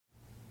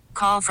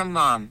call from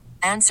mom.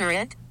 Answer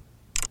it.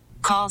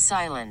 Call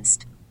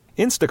silenced.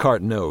 Instacart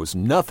knows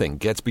nothing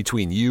gets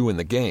between you and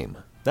the game.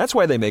 That's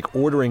why they make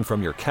ordering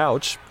from your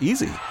couch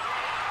easy.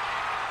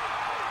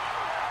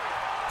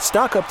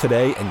 Stock up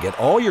today and get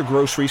all your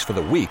groceries for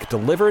the week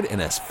delivered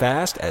in as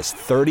fast as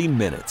 30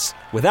 minutes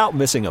without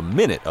missing a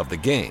minute of the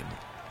game.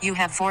 You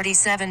have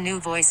 47 new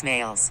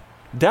voicemails.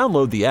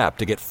 Download the app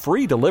to get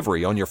free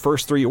delivery on your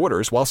first 3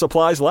 orders while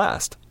supplies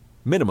last.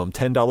 Minimum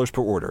 $10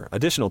 per order.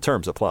 Additional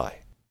terms apply.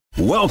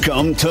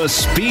 Welcome to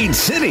Speed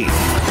City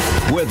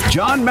with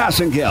John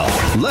Massengale,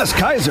 Les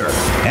Kaiser,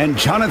 and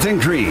Jonathan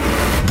Green.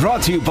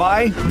 Brought to you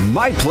by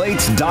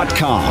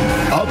MyPlates.com.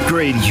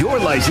 Upgrade your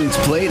license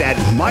plate at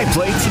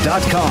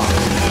MyPlates.com.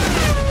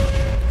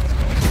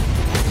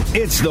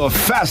 It's the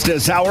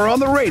fastest hour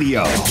on the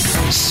radio.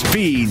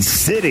 Speed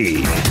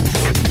City.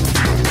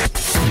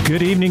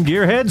 Good evening,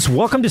 Gearheads.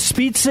 Welcome to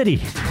Speed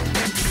City.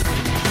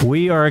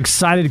 We are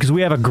excited because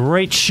we have a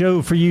great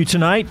show for you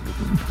tonight.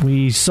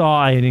 We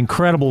saw an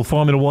incredible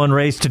Formula One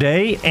race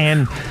today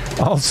and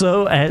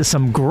also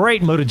some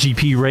great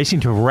MotoGP racing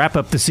to wrap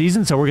up the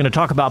season. So we're going to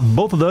talk about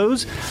both of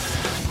those.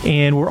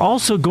 And we're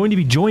also going to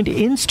be joined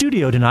in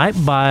studio tonight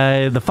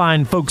by the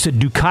fine folks at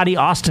Ducati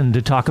Austin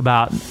to talk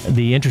about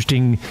the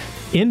interesting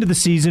end of the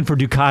season for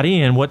Ducati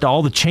and what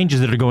all the changes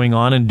that are going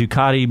on in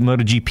Ducati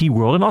MotoGP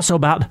world, and also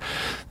about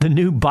the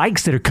new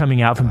bikes that are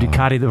coming out from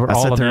Ducati that were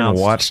all announced. I sat there and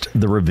watched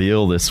the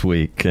reveal this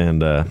week,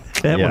 and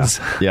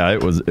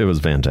it was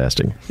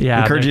fantastic. Yeah,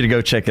 I encourage you to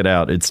go check it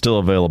out. It's still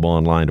available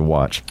online to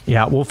watch.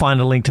 Yeah, we'll find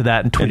a link to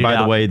that and tweet it out. And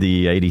by the way,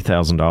 the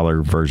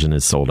 $80,000 version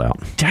is sold out.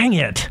 Dang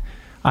it!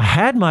 I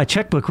had my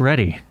checkbook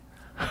ready.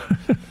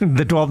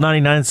 The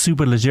 $12.99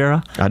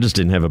 Superleggera. I just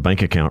didn't have a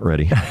bank account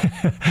ready.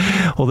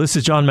 Well, this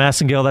is John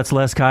Massengale. That's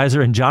Les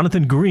Kaiser. And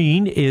Jonathan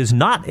Green is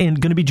not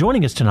going to be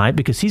joining us tonight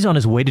because he's on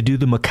his way to do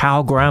the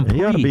Macau Grand Prix.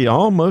 He ought to be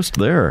almost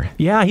there.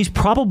 Yeah, he's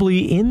probably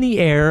in the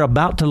air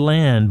about to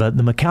land, but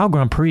the Macau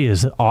Grand Prix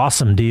is an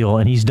awesome deal,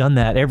 and he's done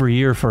that every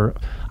year for,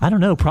 I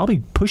don't know,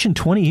 probably pushing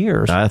 20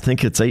 years. I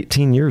think it's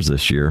 18 years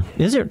this year.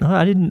 Is it?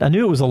 I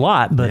knew it was a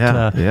lot, but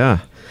yeah.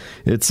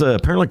 It's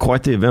apparently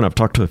quite the event. I've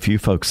talked to a few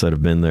folks that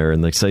have been there,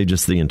 and they say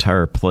just the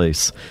entire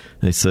place.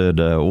 They said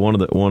one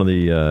of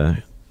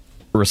the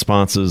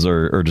responses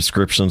or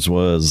descriptions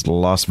was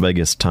Las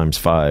Vegas times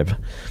 5.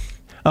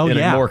 Oh, in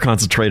a more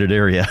concentrated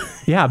area.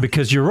 Yeah,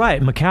 because you're right.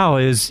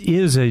 Macau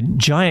is a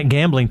giant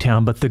gambling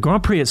town, but the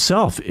Grand Prix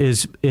itself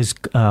is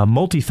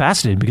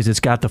multifaceted because it's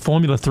got the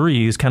Formula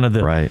 3 is kind of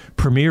the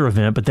premier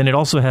event, but then it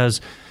also has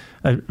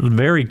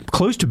very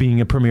close to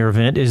being a premier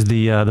event is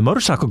the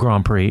Motorcycle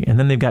Grand Prix, and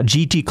then they've got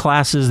GT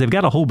classes. They've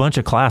got a whole bunch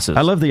of classes.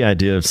 I love the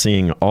idea of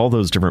seeing all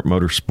those different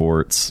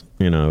motorsports,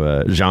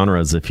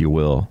 genres, if you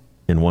will,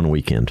 in one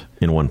weekend,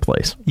 in one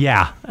place.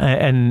 Yeah,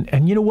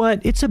 and you know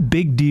what? It's a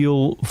big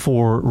deal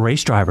for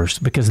race drivers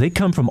because they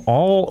come from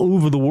all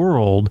over the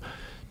world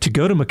to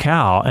go to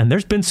Macau, and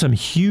there's been some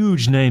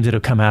huge names that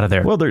have come out of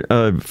there. Well,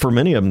 for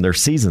many of them, their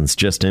seasons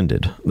just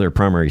ended, their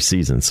primary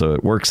season, so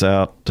it works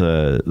out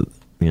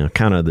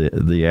kind of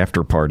the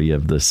after party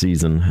of the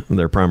season,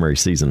 their primary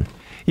season.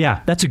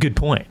 Yeah, that's a good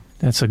point.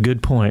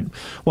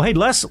 Well, hey,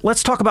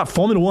 let's talk about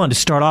Formula One to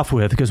start off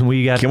with, because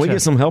we got. Can we get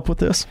some help with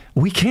this?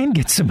 We can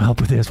get some help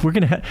with this. We're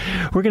gonna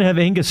have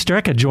Inga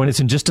Strecka join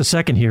us in just a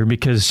second here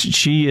because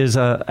she is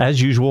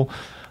as usual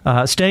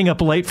staying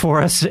up late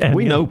for us. And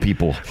we know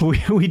people.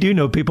 We do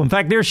know people. In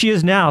fact, there she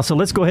is now. So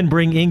let's go ahead and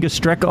bring Inga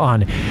Strecka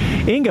on.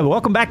 Inga,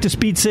 welcome back to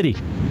Speed City.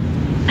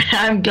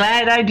 I'm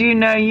glad I do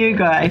know you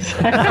guys.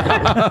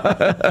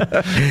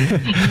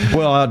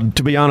 Well,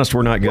 to be honest,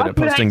 we're not good at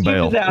posting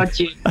bail. Without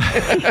you?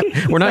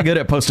 We're not good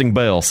at posting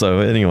bail. So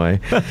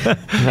anyway,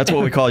 that's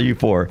what we call you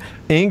for.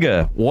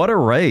 Inga, what a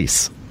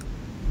race.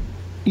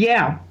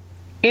 Yeah.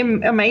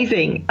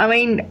 Amazing. I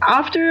mean,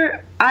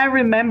 after I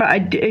remember,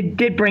 it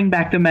did bring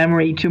back the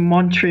memory to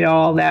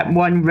Montreal, that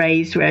one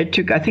race where it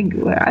took, I think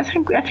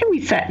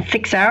we sat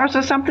 6 hours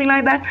or something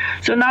like that.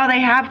 So now they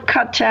have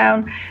cut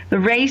down the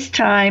race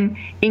time,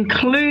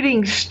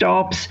 including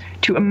stops,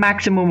 to a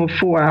maximum of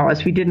 4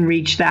 hours. We didn't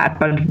reach that,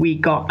 but we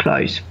got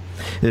close.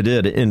 It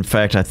did. In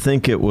fact, I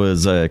think it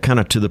was kind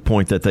of to the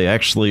point that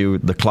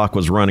the clock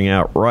was running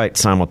out right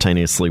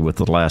simultaneously with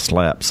the last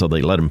lap, so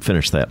they let them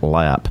finish that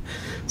lap.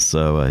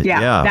 So,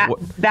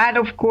 that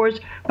of course,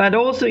 but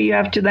also you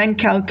have to then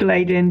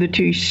calculate in the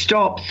 2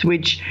 stops,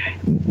 which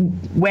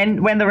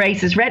when the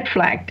race is red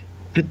flagged,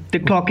 the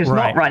clock is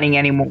not running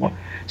anymore.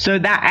 So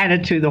that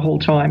added to the whole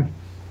time.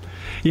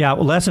 Yeah,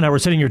 well, Les and I were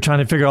sitting here trying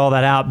to figure all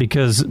that out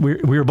because we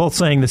were both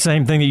saying the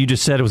same thing that you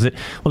just said. Was that,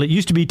 well, it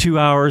used to be 2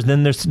 hours,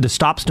 then the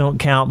stops don't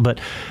count.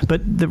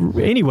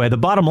 Anyway, the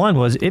bottom line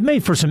was it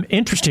made for some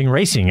interesting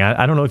racing.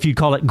 I don't know if you'd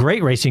call it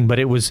great racing, but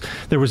there was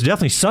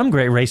definitely some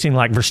great racing,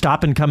 like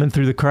Verstappen coming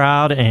through the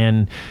crowd,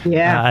 and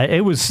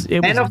it was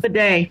end of the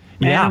day.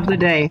 Yeah. End of the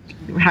day,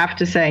 have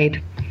to say it.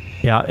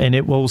 Yeah, and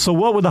so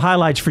what were the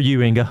highlights for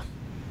you, Inga?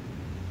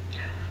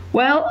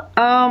 Well,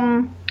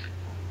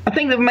 I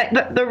think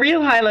the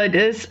real highlight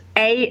is,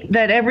 A,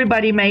 that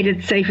everybody made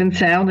it safe and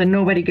sound and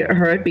nobody got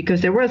hurt,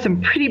 because there were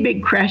some pretty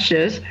big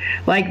crashes,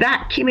 like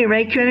that Kimi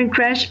Räikkönen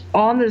crash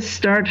on the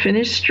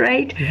start-finish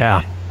straight.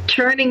 Yeah.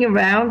 Turning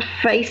around,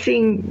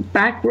 facing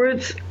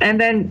backwards,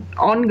 and then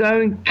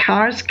ongoing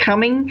cars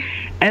coming,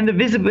 and the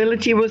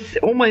visibility was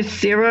almost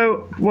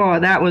zero. Wow,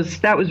 that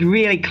was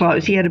really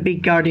close. He had a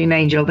big guardian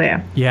angel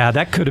there. Yeah,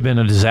 that could have been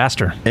a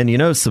disaster.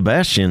 And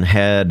Sebastian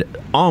had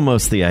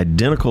almost the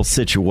identical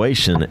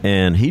situation,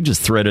 and he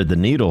just threaded the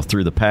needle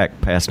through the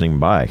pack, passing him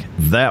by.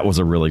 That was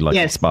a really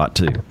lucky spot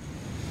too.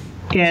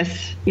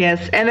 Yes.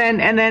 And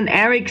then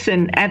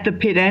Ericsson at the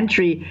pit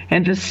entry,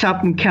 and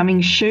Verstappen coming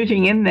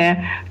shooting in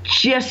there,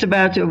 just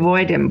about to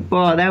avoid him.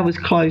 Boy, that was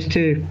close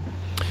too.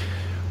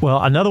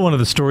 Well, another one of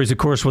the stories, of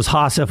course, was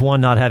Haas F1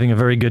 not having a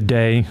very good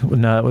day,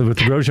 with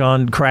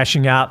Grosjean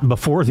crashing out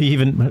before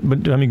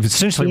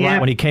essentially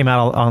right when he came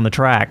out on the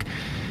track,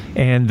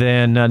 and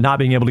then not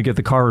being able to get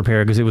the car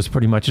repaired because it was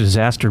pretty much a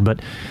disaster. But,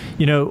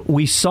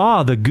 we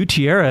saw the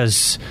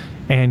Gutierrez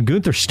and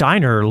Gunther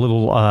Steiner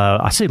little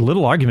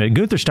argument.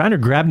 Gunther Steiner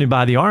grabbed him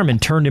by the arm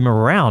and turned him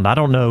around. I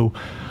don't know.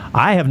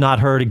 I have not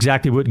heard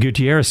exactly what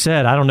Gutierrez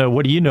said. I don't know.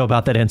 What do you know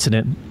about that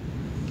incident?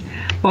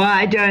 Well,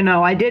 I don't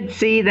know. I did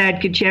see that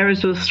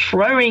Gutierrez was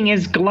throwing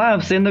his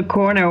gloves in the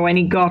corner when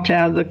he got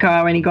out of the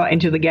car, when he got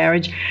into the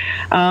garage.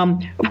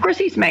 Of course,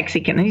 he's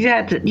Mexican. He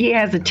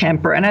has a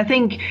temper. And I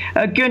think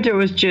Gunther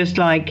was just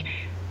like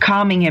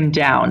calming him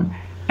down.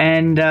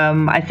 And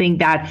I think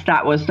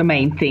that was the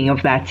main thing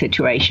of that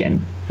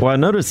situation. Well, I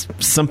noticed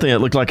something that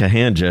looked like a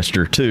hand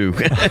gesture, too.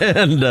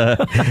 And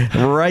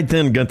right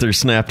then, Gunther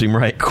snapped him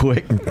right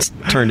quick and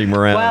turned him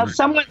around. Well,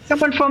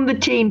 someone from the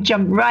team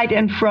jumped right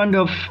in front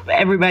of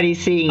everybody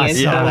seeing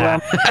it.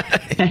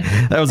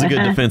 That was a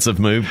good defensive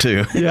move,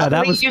 too. Yeah,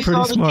 that was pretty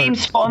smart. You saw the team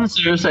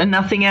sponsors and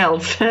nothing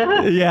else.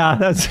 Yeah,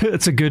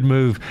 that's a good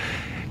move.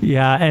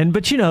 Yeah,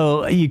 but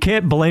you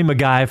can't blame a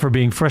guy for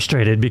being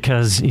frustrated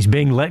because he's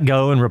being let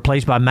go and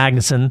replaced by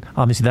Magnussen.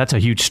 Obviously, that's a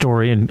huge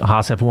story in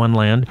Haas F1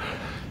 land,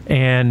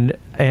 and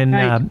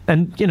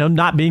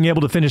not being able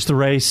to finish the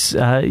race.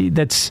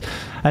 That's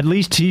at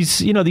least he's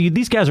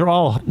these guys are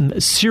all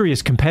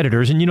serious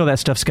competitors, and that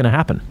stuff's going to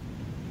happen.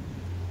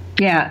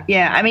 Yeah.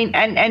 I mean,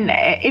 and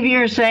if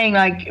you're saying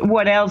like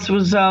what else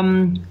was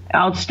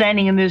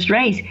outstanding in this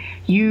race,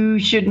 you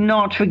should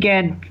not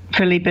forget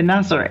Felipe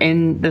Nasr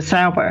in the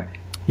Sauber.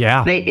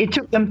 Yeah, it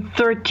took them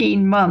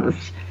 13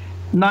 months,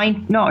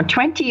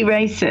 20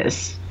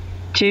 races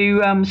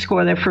to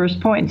score their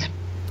first points.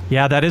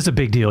 Yeah, that is a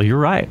big deal. You're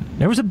right.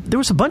 There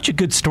was a bunch of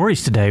good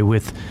stories today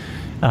with,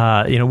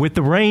 with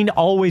the rain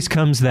always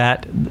comes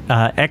that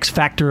X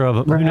factor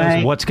of who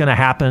knows what's going to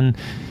happen,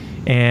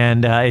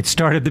 and it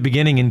started at the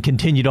beginning and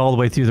continued all the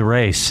way through the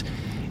race.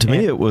 To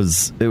me, it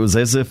was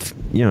as if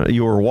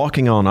you were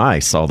walking on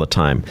ice all the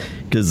time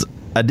because.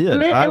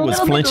 I was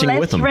flinching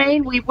with them.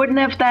 Rain, we wouldn't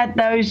have had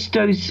those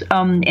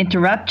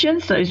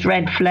interruptions, those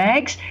red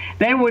flags.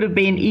 Then would have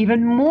been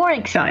even more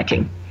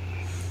exciting.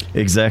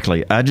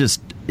 Exactly. I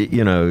just,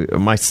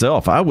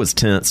 myself, I was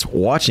tense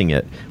watching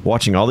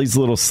all these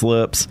little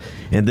slips,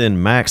 and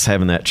then Max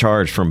having that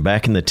charge from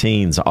back in the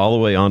teens all the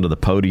way onto the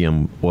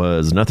podium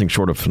was nothing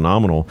short of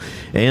phenomenal.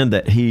 And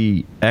that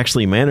he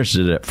actually managed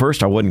it at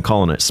first, I wasn't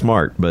calling it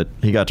smart, but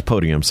he got to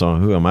podium, so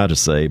who am I to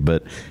say?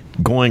 But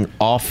going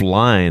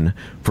offline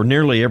for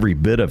nearly every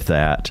bit of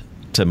that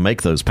to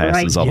make those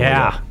passes all the way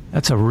up.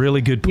 That's a really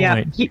good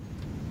point. Yeah,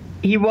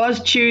 he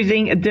was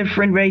choosing a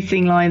different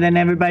racing line than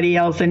everybody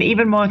else, and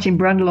even Martin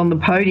Brundle on the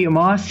podium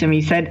asked him,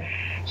 he said,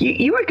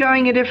 you were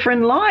going a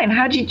different line.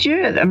 How'd you do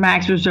it? And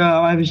Max was,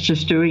 I was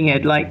just doing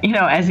it,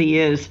 as he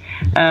is.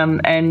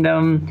 And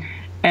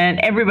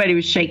everybody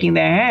was shaking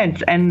their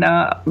heads. And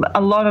a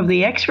lot of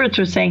the experts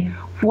were saying,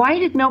 why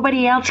did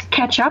nobody else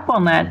catch up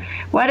on that?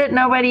 Why did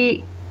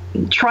nobody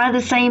try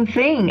the same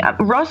thing?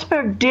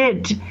 Rosberg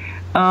did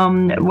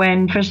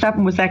when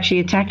Verstappen was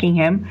actually attacking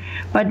him,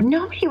 but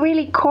nobody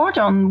really caught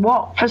on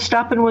what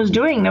Verstappen was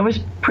doing. That was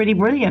pretty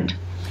brilliant.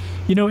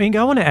 Inge,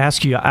 I want to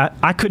ask you,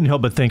 I couldn't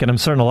help but think, and I'm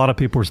certain a lot of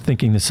people were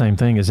thinking the same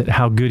thing, is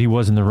how good he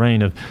was in the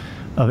rain of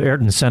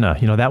Ayrton Senna.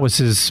 That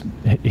was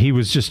he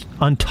was just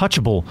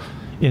untouchable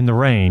in the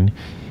rain.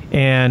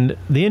 And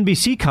the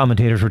NBC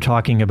commentators were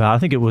talking about, I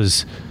think it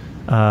was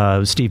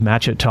Steve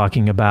Matchett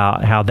talking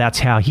about how that's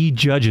how he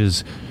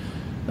judges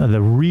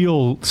the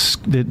real,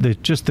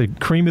 just the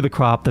cream of the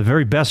crop, the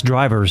very best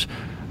drivers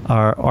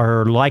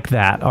are like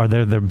that.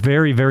 They're the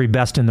very, very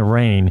best in the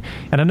rain.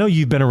 And I know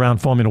you've been around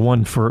Formula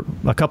One for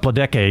a couple of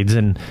decades.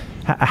 And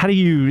how do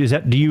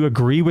you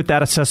agree with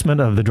that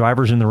assessment of the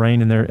drivers in the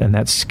rain and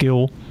that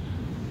skill?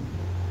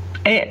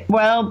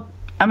 Well,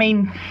 I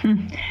mean,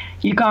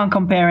 you can't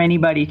compare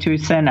anybody to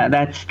Senna.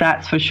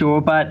 That's for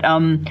sure. But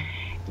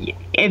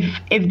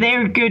if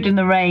they're good in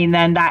the rain,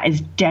 then that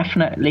is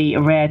definitely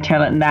a rare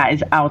talent, and that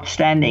is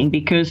outstanding,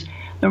 because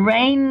the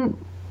rain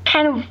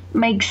kind of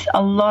makes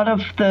a lot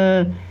of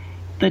the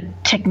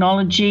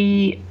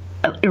technology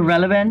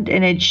irrelevant,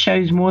 and it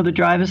shows more the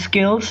driver's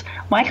skills.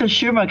 Michael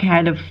Schumacher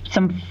had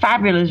some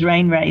fabulous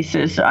rain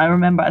races. I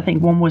remember, I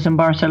think one was in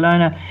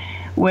Barcelona,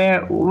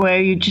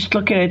 where you just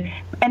look at it.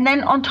 And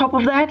then on top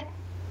of that,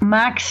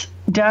 Max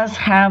does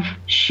have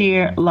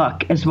sheer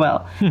luck as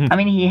well. I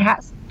mean, he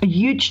has a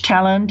huge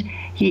talent.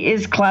 He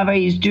is clever.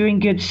 He's doing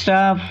good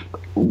stuff.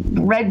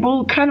 Red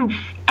Bull kind of,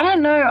 I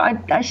don't know,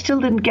 I still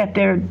didn't get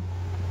their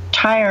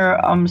tire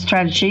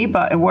strategy,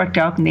 but it worked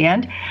out in the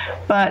end.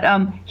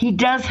 But he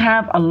does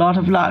have a lot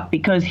of luck,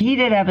 because he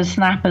did have a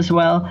snap as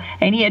well,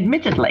 and he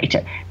admitted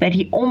later that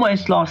he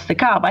almost lost the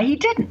car, but he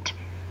didn't.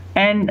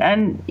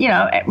 And you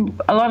know,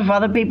 a lot of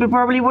other people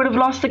probably would have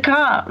lost the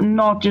car,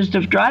 not just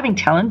of driving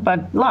talent,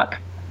 but luck.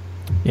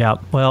 Yeah,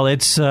 well,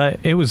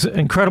 it was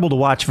incredible to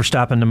watch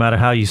Verstappen, no matter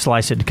how you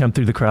slice it, to come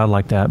through the crowd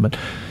like that. But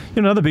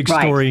another big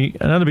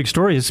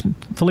story is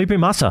Felipe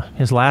Massa,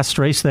 his last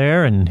race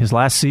there and his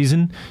last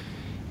season.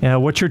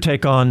 What's your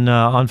take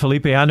on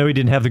Felipe? I know he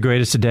didn't have the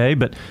greatest of day,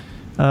 but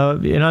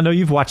and I know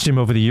you've watched him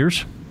over the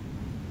years.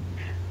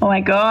 Oh my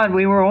God,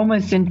 we were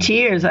almost in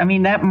tears. I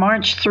mean, that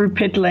march through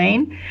pit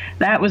lane,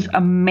 that was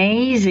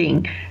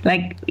amazing.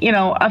 Like, you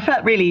know, I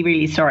felt really,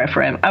 really sorry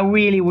for him. I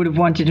really would have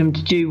wanted him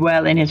to do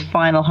well in his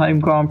final home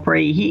Grand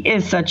Prix. He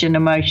is such an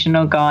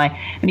emotional guy.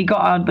 And he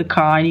got out of the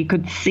car and you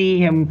could see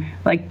him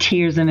like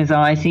tears in his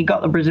eyes. He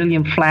got the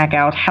Brazilian flag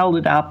out, held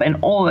it up, and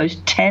all those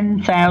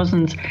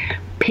 10,000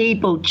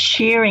 people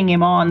cheering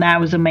him on. That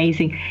was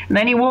amazing. And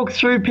then he walked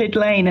through pit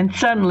lane, and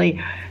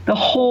suddenly the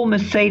whole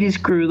Mercedes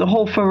crew, the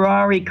whole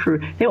Ferrari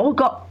crew, they all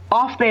got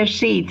off their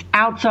seats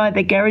outside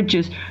their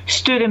garages,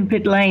 stood in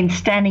pit lane,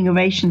 standing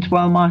ovations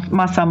while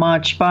Massa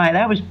marched by.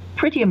 That was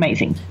pretty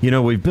amazing. You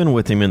know, we've been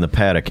with him in the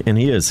paddock, and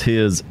he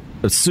is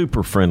a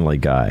super friendly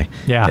guy.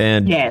 Yeah.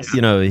 And, yes.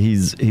 You know,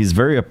 he's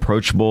very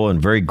approachable and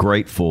very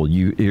grateful.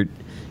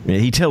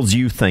 He tells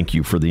you thank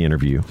you for the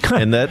interview.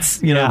 And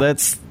that's, you know,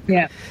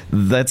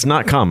 that's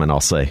not common,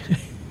 I'll say.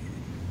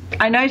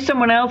 I know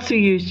someone else who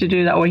used to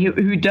do that, or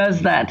who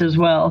does that as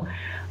well.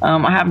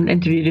 I haven't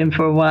interviewed him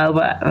for a while,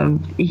 but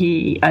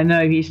I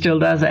know he still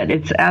does it.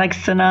 It's Alex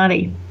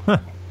Zanardi.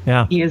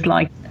 Yeah. He is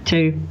like that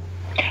too.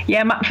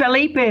 Yeah,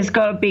 Felipe has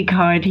got a big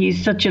heart.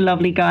 He's such a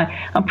lovely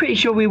guy. I'm pretty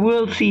sure we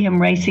will see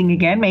him racing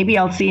again. Maybe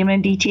I'll see him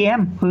in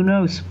DTM. Who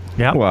knows?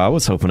 Yeah. Well, I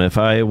was hoping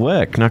FIA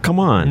WEC. Now, come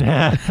on.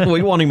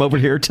 We want him over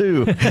here,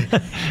 too.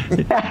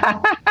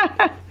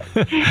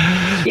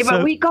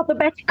 But we got the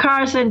better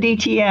cars in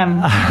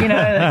DTM. You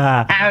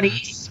know,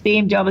 Audis,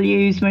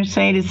 BMWs,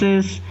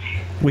 Mercedeses.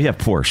 We have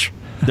Porsche.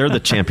 They're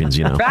the champions,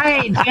 you know.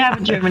 Right. You have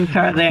a German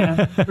car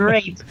there.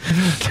 Great.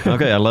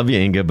 Okay, I love you,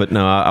 Inga, but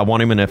no, I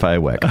want him in FIA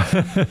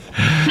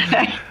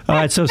WEC. All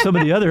right, so some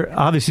of the other big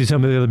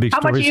stories.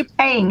 How much are you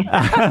paying?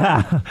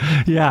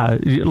 Yeah,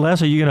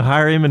 Les, are you going to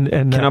hire him? And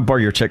Can I borrow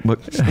your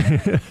checkbook?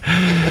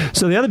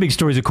 So the other big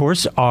stories, of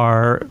course,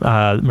 are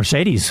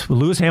Mercedes.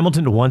 Lewis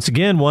Hamilton once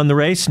again won the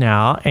race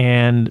now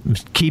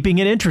and keeping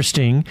it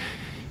interesting.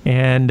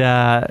 And,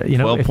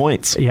 12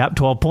 points. Yeah,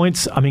 12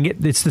 points. I mean,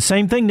 it's the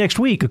same thing next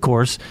week, of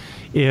course.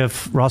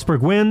 If Rosberg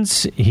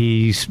wins,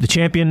 he's the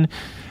champion.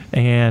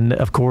 And,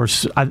 of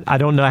course, I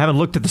don't know. I haven't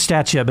looked at the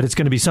stats yet, but it's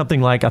going to be something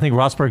like, I think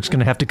Rosberg's going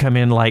to have to come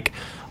in, like,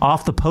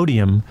 off the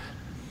podium.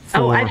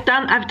 I've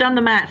done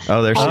the maths.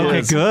 Oh, there she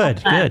is. Okay,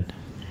 good.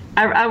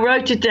 I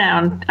wrote it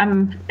down.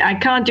 I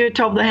can't do it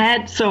top of the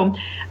head. So,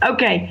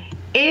 okay,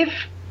 if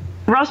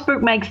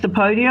Rosberg makes the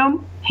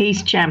podium,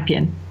 he's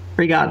champion,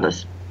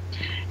 regardless.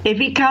 If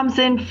he comes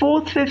in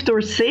 4th, 5th, or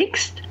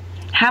 6th,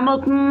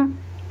 Hamilton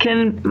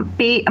can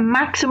be a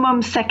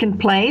maximum 2nd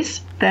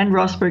place, then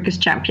Rosberg is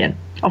champion.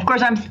 Of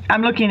course,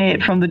 I'm looking at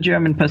it from the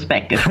German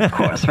perspective, of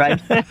course,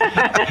 right?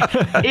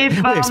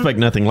 We expect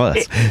nothing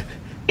less.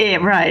 Yeah,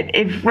 right.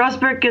 If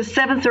Rosberg is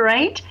 7th or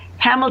 8th,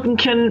 Hamilton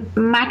can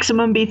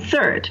maximum be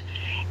 3rd.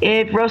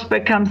 If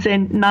Rosberg comes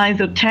in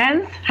 9th or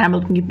 10th,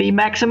 Hamilton can be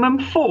maximum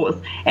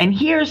 4th. And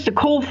here's the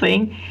cool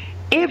thing.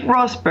 If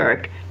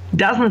Rosberg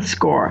doesn't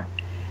score,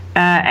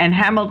 and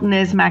Hamilton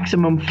is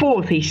maximum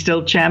 4th, he's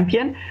still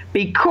champion,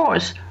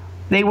 because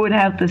they would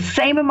have the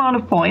same amount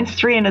of points,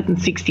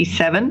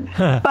 367,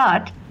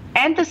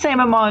 and the same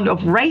amount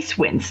of race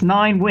wins,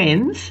 9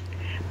 wins,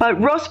 but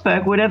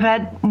Rosberg would have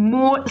had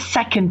more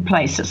 2nd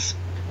places.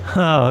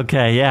 Oh,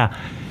 okay, yeah.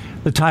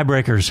 The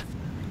tiebreakers.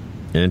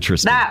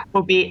 Interesting. That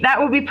would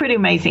be pretty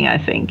amazing, I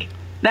think.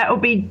 That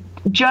would be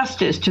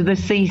justice to the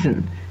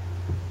season.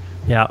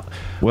 Yeah.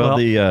 Well,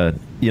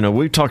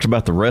 we've talked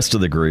about the rest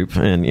of the group,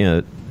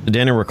 and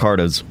Daniel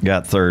Ricciardo's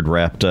got 3rd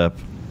wrapped up.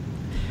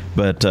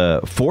 But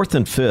 4th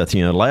and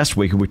 5th, last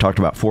week we talked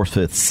about 4th,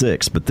 5th,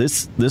 6th. But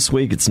this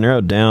week it's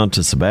narrowed down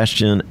to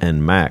Sebastian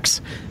and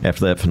Max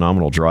after that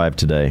phenomenal drive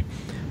today.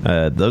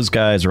 Those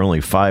guys are only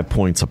 5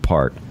 points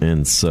apart.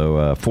 And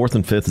so 4th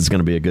and 5th is going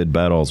to be a good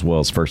battle as well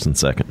as 1st and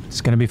 2nd.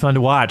 It's going to be fun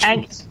to watch.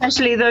 And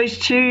especially those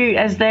two,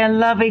 as they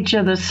love each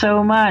other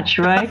so much,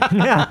 right?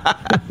 Yeah.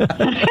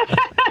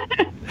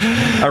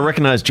 I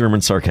recognize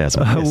German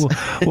sarcasm. Yes.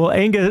 Well,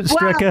 Inga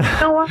Strecka. Well, you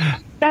know what?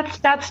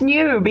 That's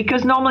new,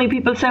 because normally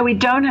people say we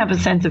don't have a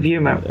sense of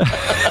humor.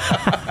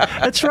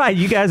 That's right.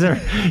 You guys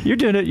you're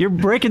doing it. You're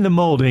breaking the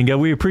mold, Inga.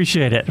 We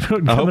appreciate it.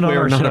 I hope we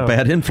are not a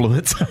bad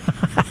influence.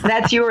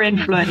 That's your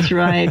influence,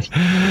 right?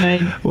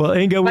 Well,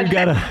 Inga, we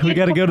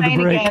gotta go to the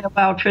break. Again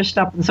about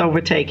Verstappen's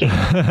overtaking.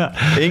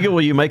 Inga,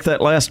 will you make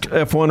that last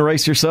F1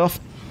 race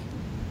yourself?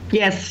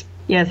 Yes,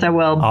 I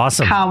will.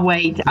 Awesome. Can't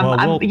wait.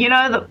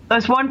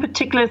 There's one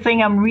particular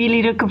thing I'm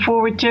really looking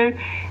forward to.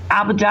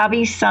 Abu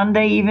Dhabi,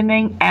 Sunday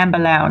evening, Amber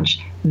Lounge.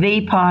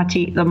 The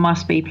party, the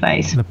must-be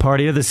place. The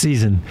party of the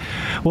season.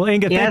 Well,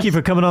 Inga, thank you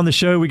for coming on the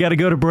show. We got to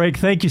go to break.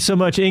 Thank you so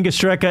much, Inga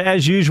Strecka,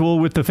 as usual,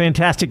 with the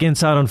fantastic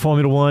insight on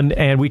Formula One,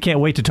 and we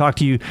can't wait to talk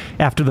to you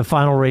after the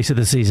final race of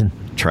the season.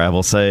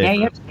 Travel safe. Yeah,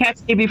 you have to catch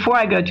me before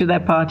I go to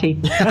that party.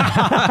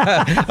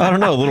 I don't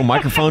know. A little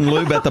microphone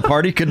lube at the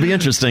party could be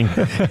interesting.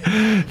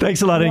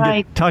 Thanks a lot,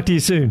 Inga. Talk to you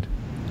soon.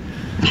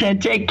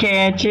 Take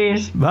care.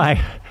 Cheers.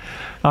 Bye.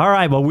 All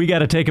right, well, we got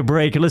to take a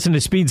break. Listen to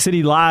Speed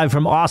City live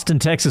from Austin,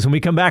 Texas. When we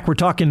come back, we're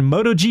talking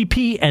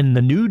MotoGP and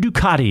the new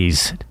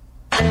Ducatis.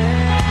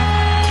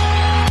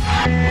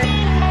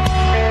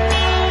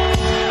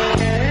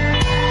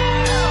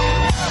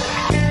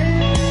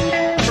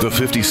 The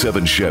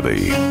 57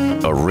 Chevy,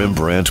 a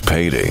Rembrandt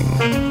painting,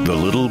 the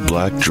little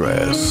black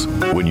dress.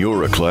 When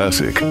you're a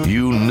classic,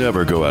 you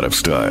never go out of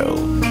style.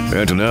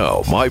 And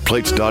now,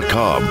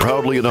 MyPlates.com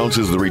proudly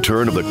announces the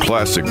return of the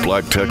classic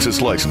black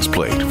Texas license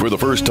plate for the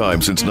first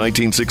time since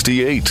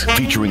 1968,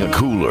 featuring a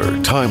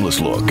cooler, timeless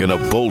look and a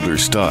bolder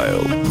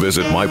style.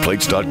 Visit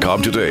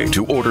MyPlates.com today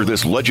to order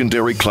this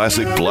legendary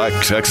classic black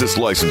Texas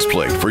license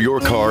plate for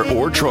your car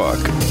or truck.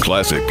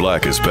 Classic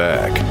black is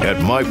back at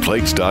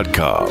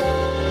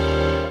MyPlates.com.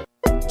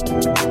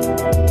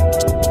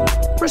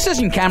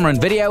 Precision Camera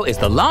and Video is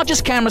the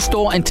largest camera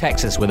store in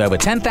Texas with over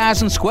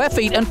 10,000 square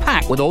feet and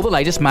packed with all the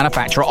latest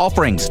manufacturer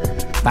offerings.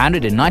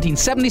 Founded in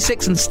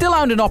 1976 and still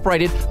owned and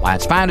operated by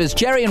its founders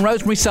Jerry and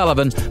Rosemary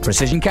Sullivan,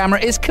 Precision Camera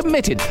is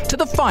committed to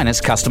the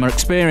finest customer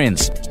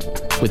experience.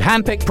 With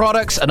hand-picked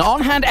products and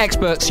on-hand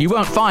experts, you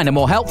won't find a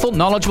more helpful,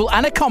 knowledgeable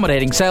and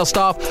accommodating sales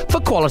staff for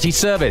quality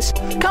service.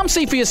 Come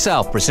see for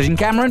yourself. Precision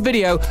Camera and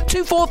Video,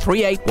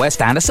 2438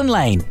 West Anderson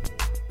Lane.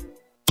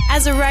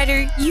 As a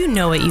rider, you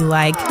know what you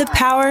like. The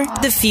power,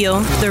 the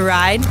feel, the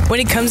ride. When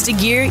it comes to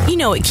gear, you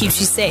know what keeps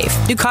you safe.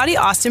 Ducati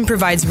Austin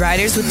provides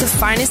riders with the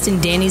finest in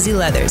Dan Easy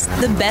leathers,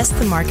 the best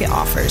the market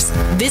offers.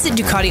 Visit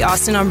Ducati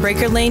Austin on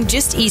Breaker Lane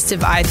just east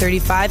of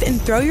I-35 and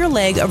throw your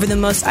leg over the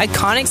most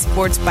iconic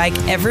sports bike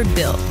ever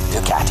built.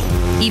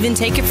 Ducati. Even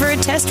take it for a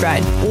test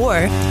ride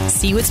or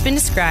see what's been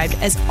described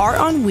as art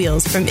on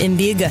wheels from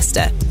MV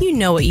Augusta. You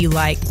know what you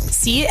like.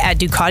 See it at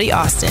Ducati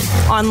Austin.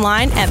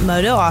 Online at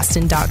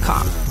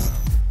MotoAustin.com.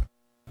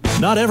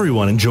 Not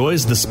everyone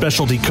enjoys the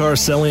specialty car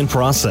selling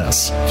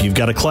process. If you've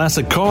got a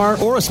classic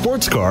car or a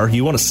sports car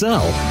you want to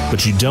sell,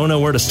 but you don't know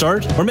where to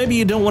start, or maybe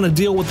you don't want to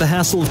deal with the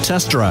hassle of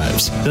test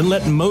drives, then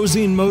let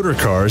Mosine Motor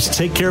Cars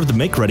take care of the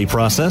make-ready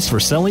process for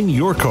selling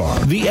your car.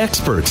 The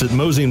experts at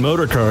Mosine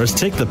Motor Cars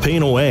take the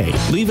pain away.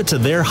 Leave it to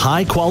their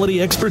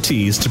high-quality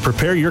expertise to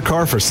prepare your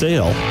car for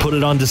sale, put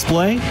it on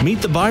display,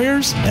 meet the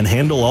buyers, and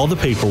handle all the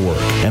paperwork.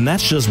 And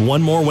that's just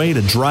one more way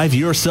to drive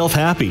yourself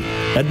happy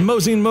at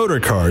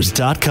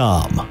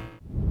MosineMotorCars.com.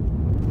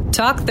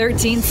 Talk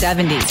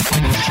 1370.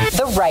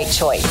 The right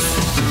choice.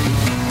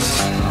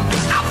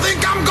 I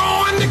think I'm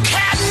going to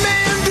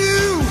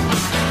Kathmandu.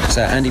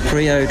 So Andy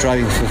Priaulx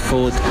driving for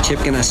Ford Chip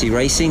Ganassi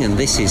Racing, and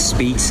this is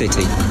Speed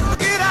City.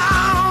 Get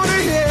out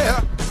of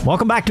here.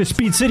 Welcome back to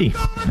Speed City.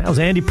 That was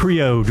Andy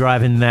Priaulx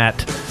driving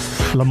that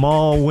Le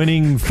Mans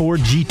winning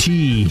Ford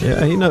GT.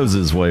 Yeah, he knows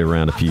his way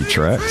around a few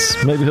tracks.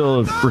 Maybe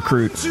he'll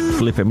recruit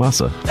Felipe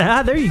Massa.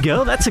 There you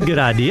go. That's a good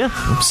idea.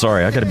 I'm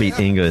sorry, I got to beat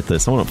Inga at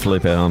this. I want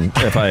Felipe on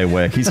FIA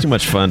WEC. He's too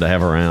much fun to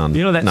have around.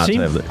 You know,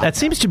 that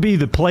seems to be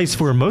the place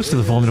for most of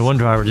the Formula One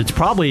drivers. It's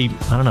probably,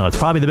 I don't know, it's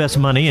probably the best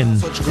money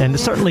and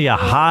certainly a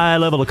high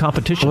level of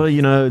competition. Well,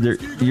 you know,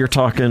 you're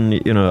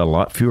talking, you know, a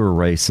lot fewer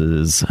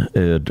races.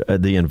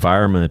 The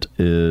environment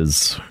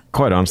is,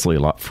 quite honestly, a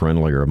lot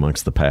friendlier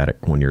amongst the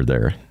paddock when you're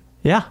there.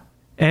 Yeah,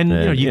 and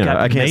you got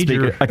I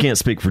can't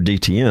speak for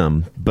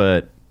DTM,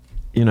 but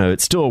you know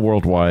it's still a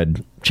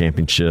worldwide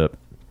championship.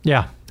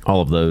 Yeah,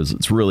 all of those.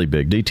 It's really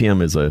big.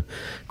 DTM is a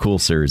cool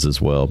series as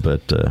well,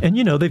 but and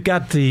you know they've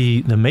got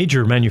the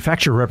major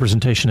manufacturer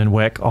representation in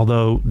WEC,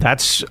 although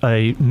that's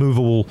a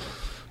movable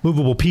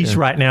piece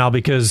right now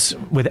because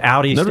with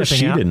Audi Notice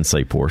stepping out. She didn't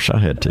say Porsche. I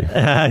had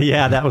to.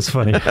 Yeah, that was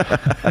funny.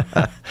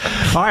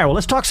 All right, well,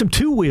 let's talk some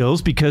two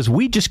wheels because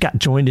we just got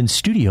joined in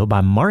studio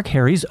by Mark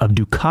Harries of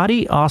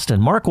Ducati Austin.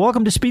 Mark,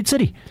 welcome to Speed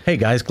City. Hey,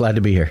 guys. Glad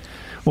to be here.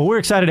 Well, we're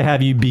excited to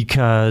have you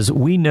because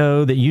we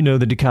know that you know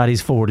the Ducatis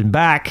forward and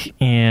back,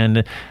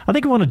 and I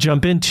think we want to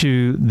jump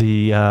into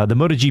the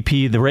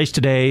MotoGP, the race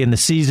today, and the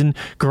season.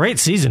 Great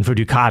season for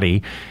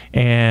Ducati,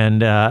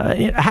 and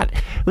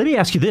let me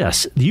ask you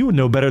this: you would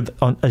know better,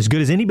 as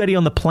good as anybody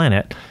on the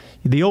planet,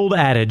 the old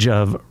adage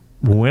of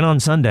win on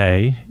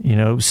Sunday,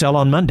 sell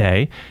on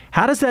Monday.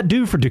 How does that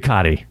do for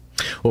Ducati?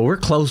 Well, we're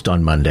closed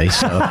on Monday,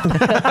 so.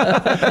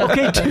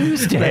 Okay,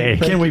 Tuesday.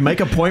 Can we make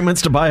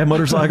appointments to buy a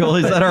motorcycle?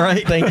 Is that all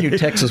right? Thank you,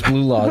 Texas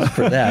Blue Laws,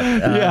 for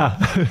that.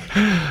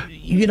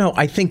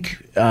 I think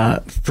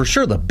for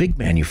sure the big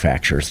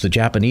manufacturers, the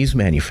Japanese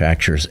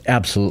manufacturers,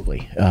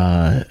 absolutely.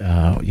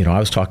 I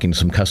was talking to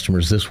some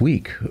customers this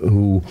week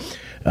who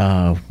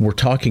were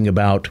talking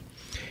about,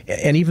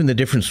 and even the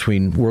difference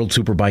between World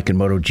Superbike and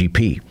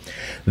MotoGP.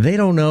 They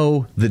don't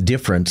know the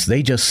difference.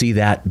 They just see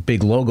that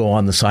big logo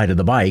on the side of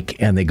the bike,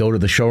 and they go to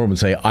the showroom and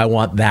say, I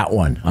want that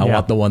one. I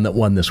want the one that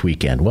won this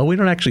weekend. Well, we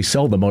don't actually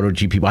sell the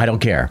MotoGP. I don't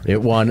care.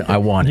 It won. I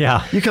want it.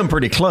 Yeah. You come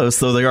pretty close,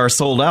 though they are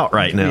sold out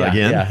right now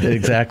again. Yeah,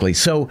 exactly.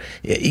 So,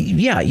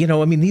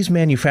 these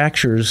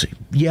manufacturers,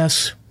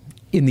 yes,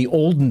 in the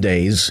olden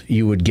days,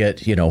 you would get,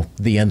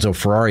 the Enzo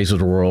Ferraris of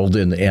the world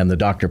and the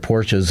Dr.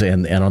 Porsches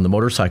and on the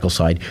motorcycle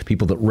side,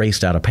 people that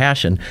raced out of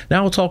passion.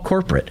 Now it's all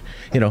corporate.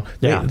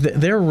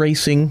 They're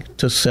racing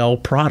to sell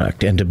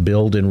product and to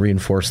build and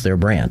reinforce their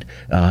brand.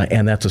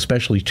 And that's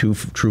especially true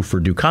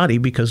for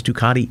Ducati, because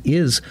Ducati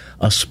is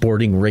a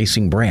sporting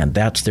racing brand.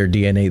 That's their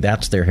DNA.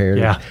 That's their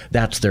heritage.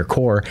 That's their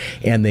core.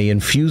 And they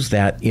infuse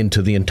that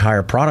into the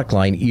entire product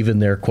line. Even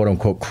their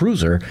quote-unquote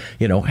cruiser,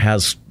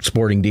 has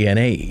sporting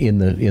DNA in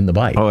the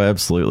bike. Oh,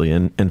 absolutely.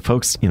 And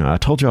folks, I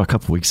told you a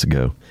couple weeks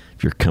ago,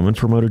 if you're coming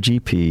for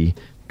MotoGP,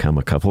 come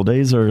a couple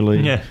days early.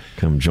 Yeah.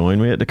 Come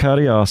join me at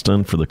Ducati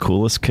Austin for the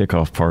coolest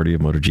kickoff party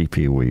of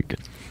MotoGP week.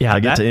 Yeah,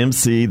 I get to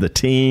MC the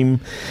team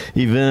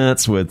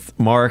events with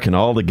Mark and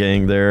all the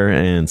gang there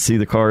and see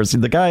the cars.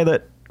 The guy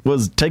that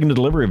was taking the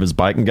delivery of his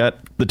bike and got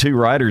the two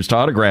riders to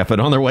autograph it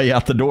on their way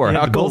out the door.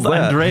 How cool is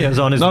that? Andreas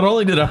on his. Not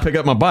only did I pick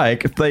up my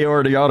bike, they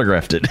already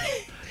autographed it.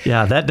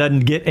 Yeah, that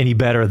doesn't get any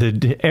better.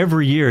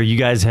 Every year you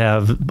guys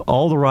have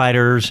all the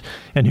riders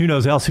and who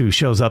knows else who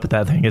shows up at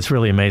that thing. It's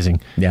really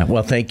amazing. Yeah,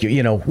 well, thank you.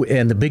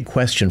 And the big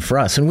question for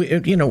us, and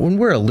when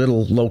we're a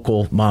little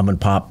local mom and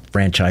pop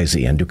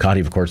franchisee, and Ducati,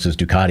 of course, is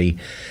Ducati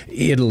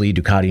Italy,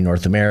 Ducati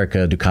North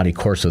America, Ducati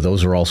Corsa.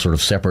 Those are all sort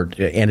of separate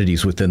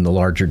entities within the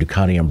larger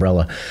Ducati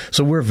umbrella.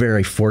 So we're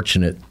very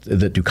fortunate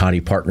that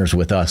Ducati partners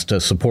with us to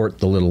support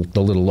the little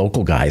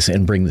local guys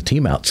and bring the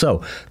team out.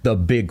 So the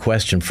big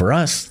question for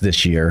us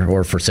this year,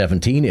 or for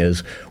 17,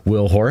 is,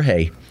 will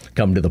Jorge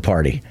come to the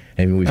party?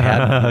 I mean, we've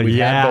had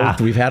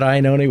both. We've had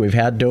Iannone, we've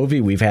had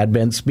Dovi, we've had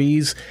Ben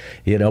Spies,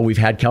 we've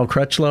had Cal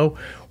Crutchlow.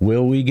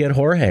 Will we get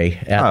Jorge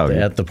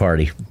at the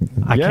party?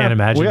 I can't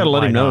imagine. We got to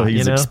let him know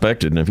he's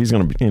expected, and if he's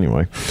going to be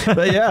anyway.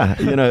 But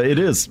it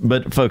is.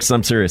 But folks,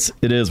 I'm serious.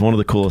 It is one of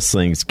the coolest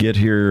things. Get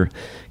here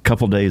a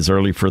couple days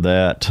early for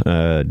that.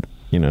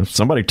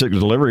 Somebody took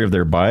delivery of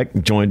their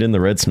bike, joined in the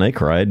Red Snake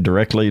ride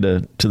directly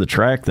to the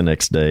track the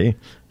next day.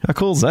 How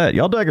cool is that?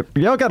 Y'all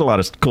got a lot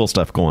of cool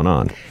stuff going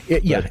on.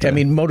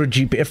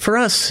 MotoGP for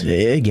us,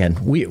 again,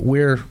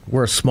 we're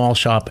a small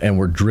shop and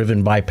we're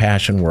driven by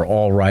passion. We're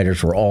all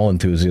riders. We're all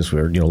enthusiasts.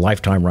 We're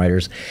lifetime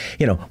riders.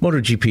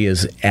 MotoGP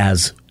is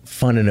as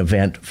fun an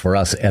event for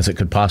us as it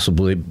could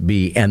possibly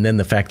be, and then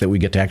the fact that we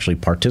get to actually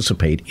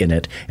participate in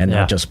it and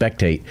not just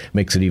spectate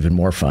makes it even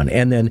more fun.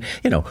 And then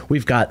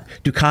we've got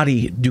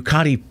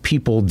Ducati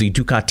people, the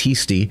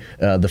Ducatisti,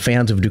 the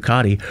fans of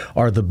Ducati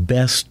are the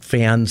best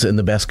fans and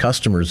the best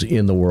customers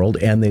in the world,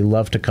 and they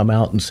love to come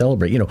out and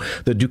celebrate.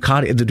 The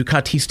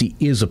Ducatisti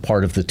is a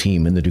part of the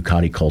team in the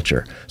Ducati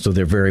culture, so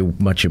they're very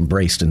much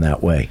embraced in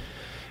that way.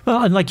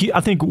 Well, and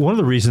I think one of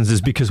the reasons is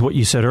because what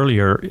you said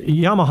earlier,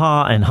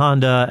 Yamaha and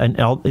Honda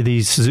and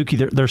these Suzuki,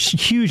 they're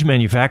huge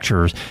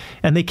manufacturers,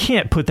 and they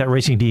can't put that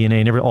racing DNA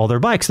in all their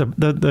bikes.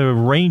 The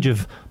range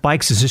of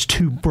bikes is just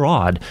too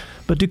broad.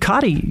 But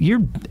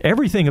Ducati,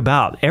 everything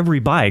about every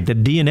bike, the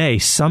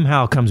DNA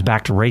somehow comes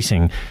back to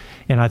racing.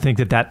 And I think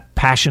that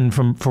passion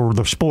for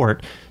the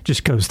sport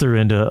just goes through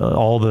into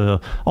all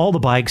the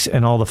bikes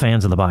and all the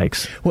fans of the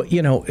bikes.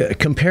 Well,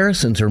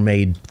 comparisons are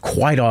made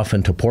quite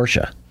often to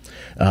Porsche.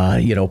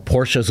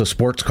 Porsche's a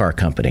sports car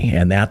company,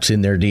 and that's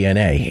in their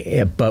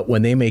DNA. But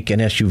when they make an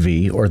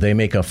SUV or they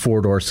make a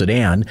four-door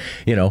sedan,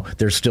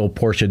 there's still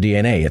Porsche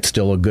DNA. It's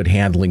still a good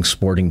handling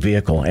sporting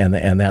vehicle,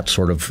 and that's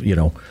sort of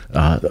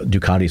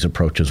Ducati's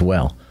approach as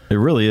well. It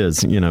really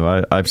is.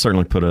 I've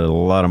certainly put a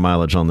lot of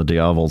mileage on the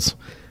Diavels,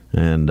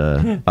 and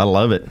I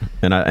love it.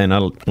 And I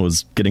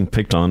was getting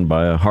picked on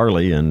by a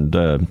Harley, and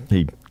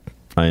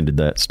I ended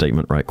that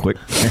statement right quick.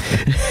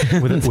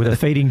 with a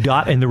fading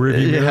dot in the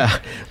rearview mirror. Yeah,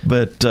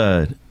 but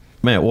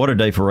man, what a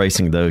day for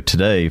racing though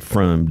today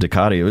from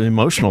Ducati. An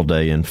emotional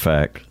day, in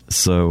fact.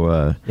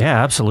 So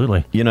yeah,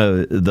 absolutely.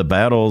 The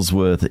battles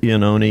with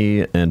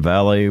Iannone and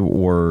Valle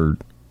were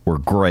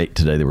great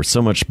today. There was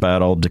so much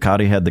battle.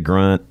 Ducati had the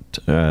grunt.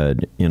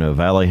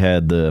 Valle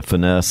had the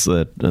finesse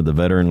that the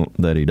veteran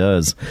that he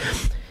does.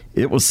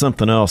 It was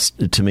something else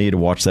to me to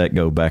watch that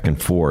go back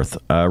and forth.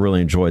 I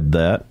really enjoyed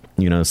that.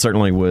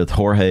 Certainly with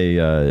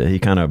Jorge, he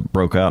kind of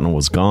broke out and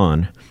was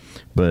gone,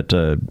 but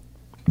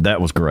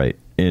that was great.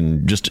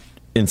 And just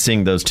in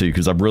seeing those two,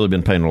 because I've really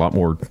been paying a lot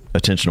more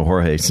attention to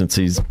Jorge since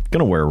he's going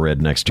to wear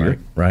red next year.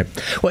 Right.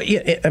 Well,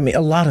 yeah, I mean,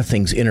 a lot of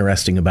things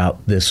interesting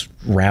about this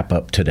wrap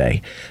up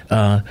today.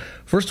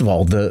 First of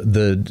all,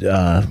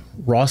 the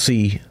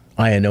Rossi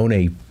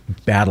Iannone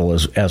battle,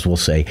 as we'll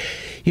say.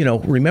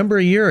 Remember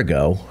a year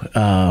ago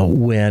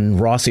when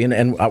Rossi,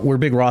 and we're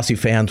big Rossi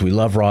fans. We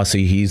love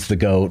Rossi. He's the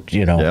GOAT,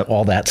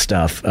 all that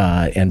stuff,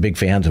 and big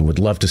fans, and would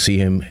love to see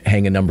him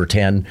hang a number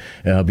 10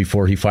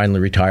 before he finally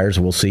retires.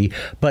 We'll see.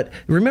 But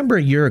remember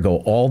a year ago,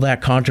 all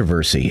that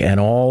controversy and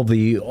all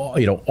the,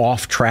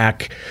 off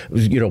track,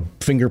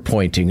 finger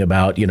pointing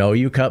about,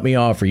 you cut me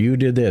off, or you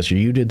did this, or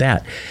you did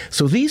that.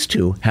 So these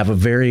two have a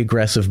very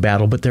aggressive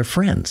battle, but they're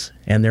friends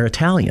and they're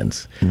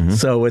Italians. Mm-hmm.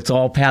 So it's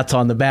all pats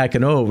on the back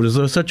and, it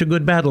was such a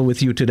good battle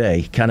with you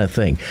today kind of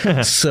thing.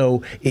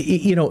 So,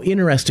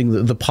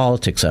 interesting, the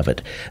politics of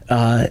it.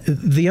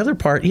 The other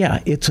part,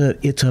 it's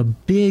a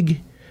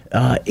big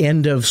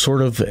end of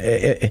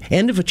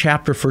a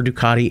chapter for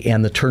Ducati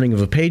and the turning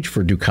of a page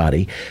for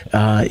Ducati.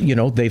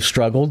 They've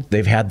struggled.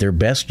 They've had their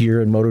best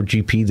year in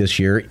MotoGP this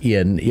year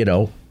in,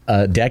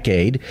 a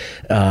decade.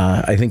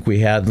 I think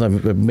we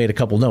made a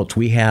couple notes.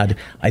 We had,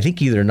 I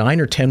think, either 9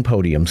 or 10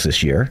 podiums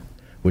this year,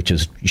 which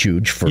is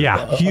huge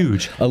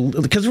huge.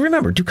 Because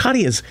remember,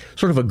 Ducati is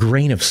sort of a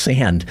grain of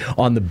sand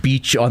on the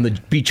beach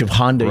of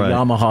Honda, right.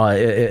 Yamaha,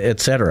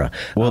 etc.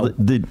 Well, to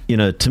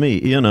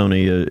me,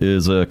 Iannone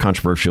is a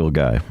controversial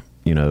guy.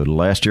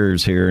 Last year he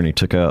was here and he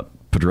took out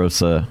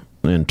Pedrosa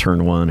in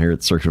turn 1 here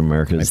at Circuit of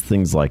Americas, right.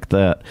 Things like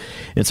that.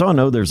 And so I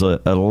know there's a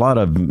lot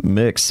of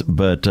mix,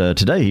 but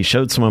today he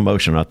showed some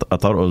emotion. I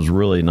thought it was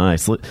really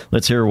nice.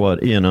 Let's hear what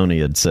Iannone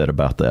had said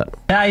about that.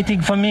 I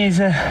think for me,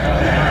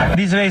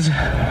 this race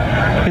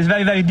is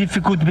very, very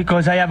difficult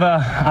because I have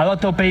a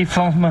lot of pay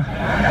from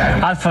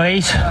half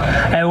race.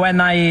 And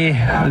when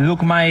I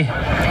look my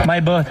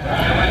bird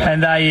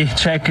and I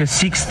check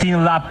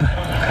 16 lap,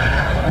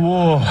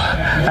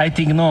 I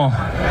think no,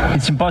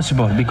 it's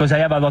impossible because I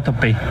have a lot of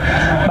pay.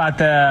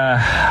 But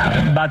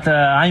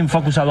I'm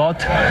focused a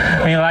lot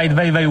and ride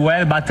very, very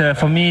well. But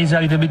for me, it's a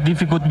little bit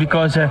difficult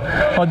because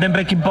on the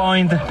braking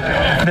point,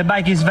 the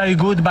bike is very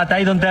good, but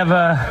I don't have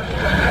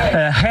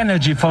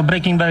energy for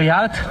braking very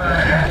hard.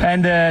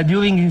 And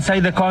during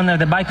inside the corner,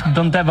 the bike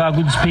don't have a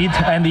good speed,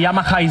 and the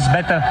Yamaha is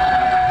better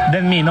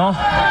than me, no?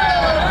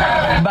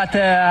 But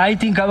I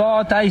think a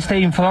lot. I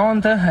stay in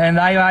front and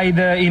I ride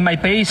in my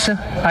pace.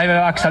 I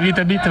relax a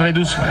little bit,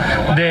 reduce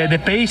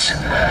the pace,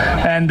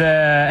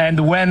 and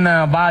when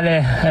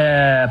Vale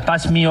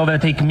pass me,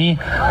 overtake me,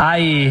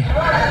 I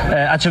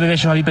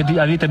acceleration a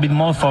little bit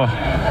more for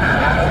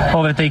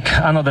overtake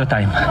another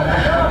time.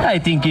 I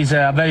think it's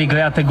a very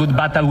great, good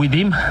battle with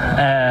him.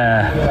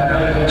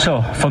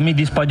 So for me,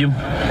 this podium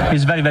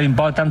is very, very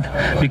important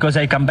because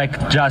I come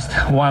back just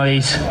one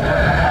race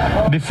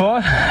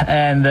before,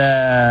 and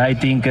I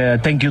think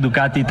thank you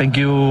Ducati, thank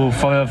you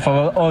for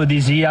all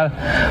this year,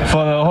 for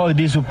all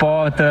this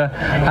support.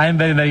 I'm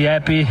very, very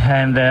happy,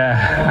 and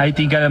I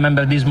think I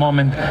remember this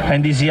moment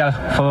and this year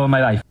for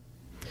my life.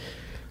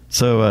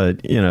 So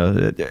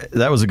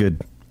that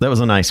was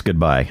a nice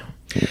goodbye.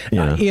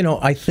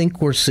 I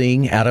think we're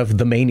seeing out of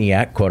the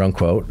maniac, quote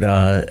unquote,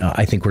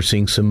 I think we're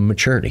seeing some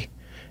maturity.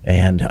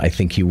 And I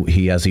think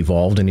he has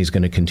evolved, and he's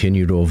going to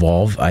continue to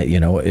evolve.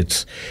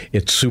 It's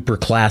super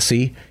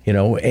classy,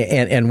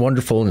 and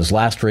wonderful in his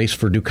last race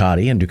for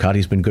Ducati, and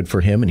Ducati's been good for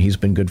him, and he's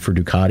been good for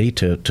Ducati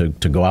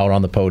to go out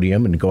on the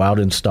podium and go out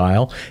in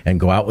style and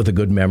go out with a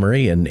good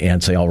memory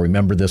and say, I'll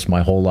remember this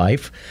my whole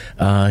life,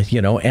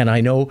 and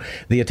I know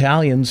the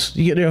Italians,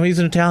 he's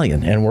an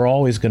Italian, and we're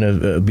always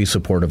going to be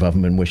supportive of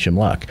him and wish him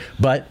luck.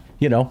 But,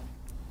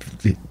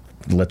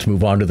 let's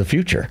move on to the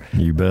future.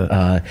 You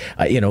bet.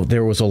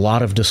 There was a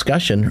lot of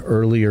discussion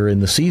earlier in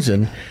the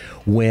season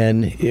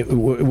when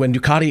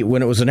Ducati,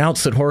 when it was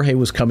announced that Jorge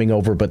was coming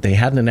over, but they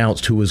hadn't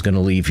announced who was going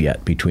to leave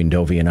yet between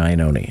Dovi and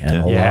Iannone.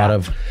 And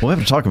we'll have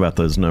to talk about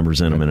those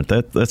numbers in a minute.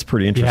 That's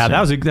pretty interesting.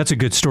 Yeah, that's a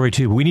good story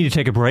too. But we need to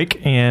take a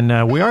break,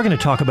 and we are going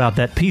to talk about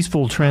that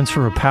peaceful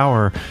transfer of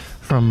power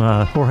from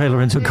Jorge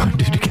Lorenzo going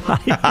to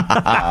Ducati.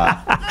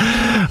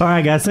 All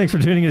right, guys, thanks for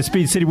tuning in to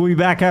Speed City. We'll be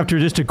back after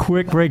just a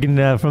quick break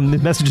and from the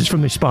messages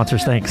from the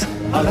sponsors. Thanks.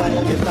 I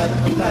like it like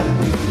that.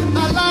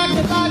 I like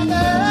it like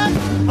that.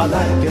 I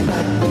like it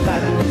like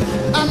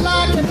that. I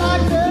like it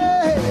like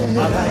that.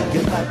 I like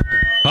it like that.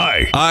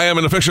 Hi, I am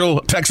an official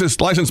Texas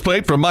license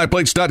plate from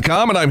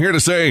MyPlates.com, and I'm here to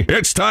say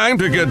it's time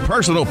to get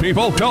personal,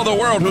 people. Tell the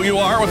world who you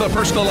are with a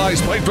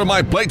personalized plate from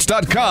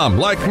MyPlates.com,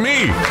 like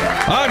me.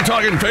 I'm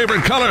talking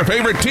favorite color,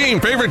 favorite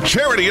team, favorite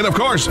charity, and of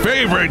course,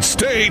 favorite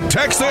state,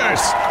 Texas.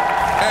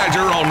 Add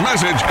your own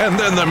message, and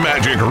then the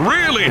magic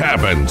really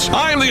happens.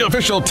 I'm the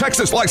official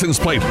Texas license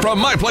plate from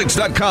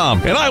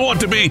MyPlates.com, and I want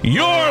to be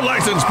your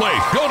license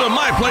plate. Go to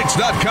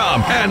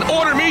MyPlates.com and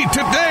order me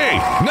today.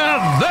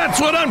 Now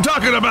that's what I'm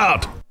talking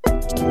about.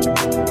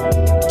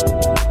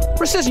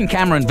 Precision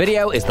Camera and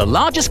Video is the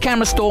largest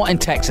camera store in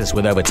Texas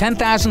with over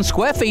 10,000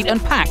 square feet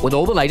and packed with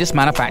all the latest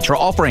manufacturer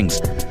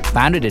offerings.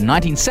 Founded in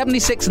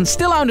 1976 and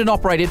still owned and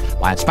operated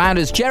by its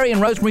founders Jerry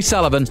and Rosemary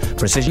Sullivan,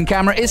 Precision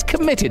Camera is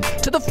committed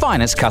to the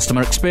finest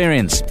customer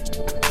experience.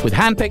 With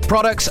hand-picked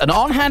products and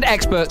on-hand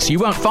experts, you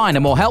won't find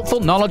a more helpful,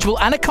 knowledgeable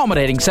and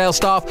accommodating sales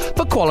staff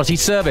for quality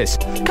service.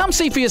 Come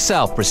see for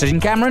yourself. Precision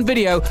Camera and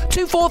Video,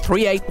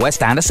 2438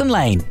 West Anderson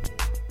Lane.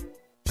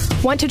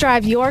 Want to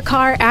drive your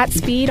car at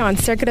speed on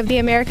Circuit of the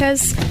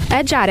Americas?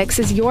 Edge Addicts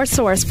is your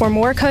source for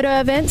more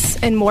COTA events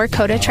and more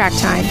COTA track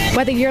time.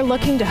 Whether you're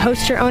looking to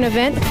host your own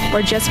event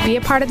or just be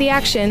a part of the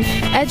action,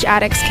 Edge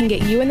Addicts can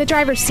get you in the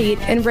driver's seat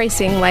and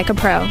racing like a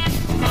pro.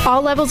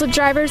 All levels of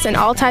drivers and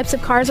all types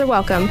of cars are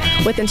welcome,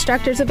 with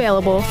instructors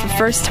available for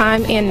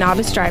first-time and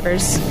novice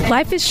drivers.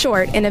 Life is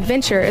short and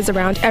adventure is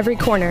around every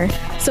corner,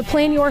 so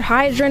plan your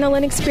high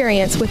adrenaline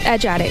experience with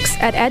Edge Addicts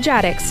at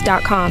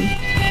edgeaddicts.com.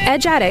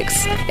 Edge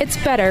Addicts, it's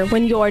better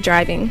when you're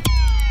driving.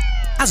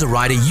 As a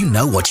rider, you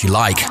know what you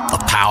like.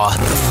 The power,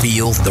 the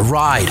feel, the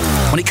ride.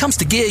 When it comes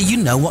to gear, you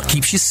know what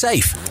keeps you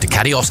safe.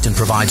 Ducati Austin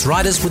provides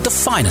riders with the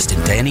finest in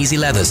Dainese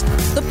leathers,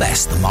 the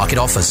best the market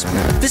offers.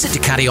 Visit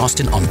Ducati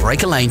Austin on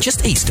Breaker Lane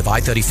just east of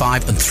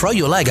I-35 and throw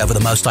your leg over the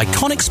most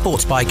iconic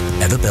sports bike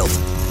ever built.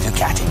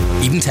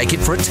 Ducati. Even take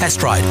it for a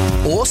test ride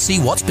or see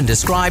what's been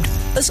described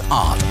as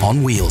art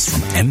on wheels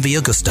from MV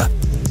Agusta.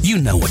 You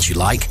know what you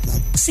like.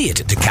 See it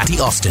at Ducati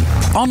Austin.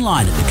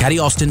 Online at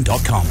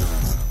DucatiAustin.com.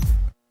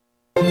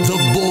 The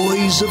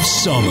boys of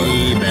summer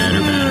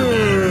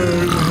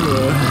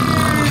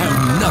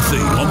have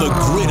nothing on the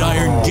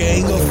Gridiron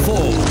Gang of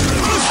Fall.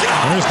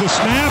 There's the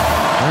snap,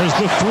 there's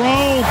the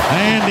throw,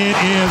 and it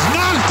is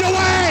knocked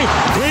away!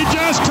 We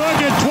just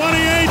took it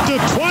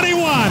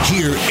 28-21.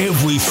 Hear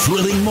every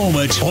thrilling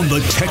moment on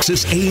the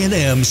Texas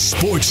A&M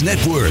Sports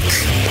Network.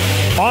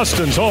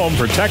 Austin's home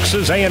for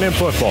Texas A&M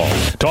football.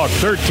 Talk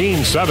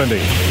 1370,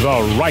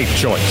 the right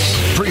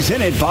choice.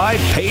 Presented by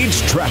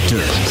Page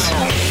Tractors.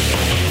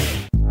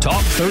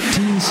 Talk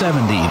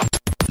 1370.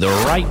 The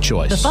right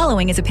choice. The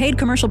following is a paid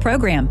commercial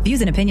program.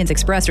 Views and opinions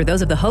expressed are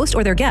those of the host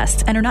or their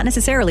guests and are not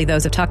necessarily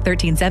those of Talk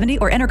 1370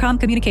 or Entercom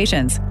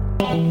Communications.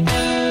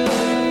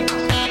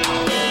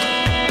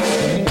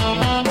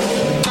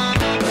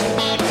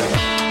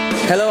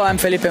 Hello, I'm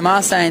Felipe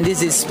Massa, and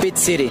this is Speed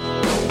City.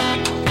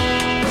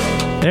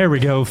 There we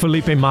go,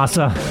 Felipe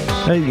Massa.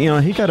 Hey,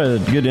 he got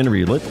a good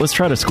interview. Let's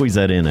try to squeeze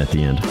that in at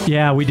the end.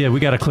 Yeah, we did. We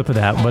got a clip of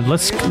that. But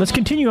let's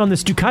continue on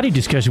this Ducati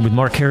discussion with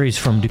Mark Harris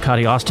from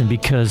Ducati Austin,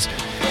 because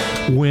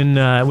when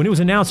it was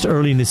announced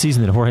early in the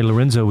season that Jorge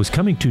Lorenzo was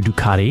coming to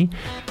Ducati,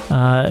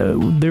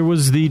 there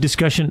was the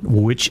discussion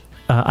which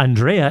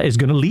Andrea is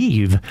going to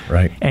leave.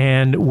 Right.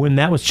 And when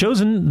that was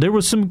chosen, there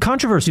was some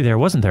controversy there,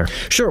 wasn't there?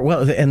 Sure.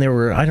 Well, and there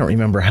were, I don't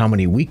remember how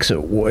many weeks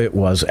it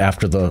was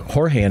after the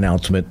Jorge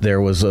announcement.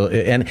 There was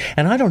and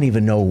I don't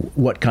even know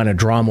what kind of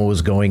drama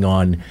was going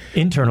on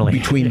internally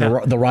between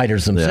the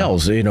riders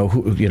themselves. Yeah.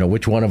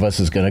 Which one of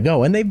us is going to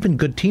go? And they've been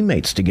good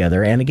teammates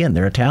together. And again,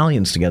 they're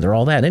Italians together.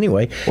 All that.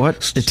 Anyway,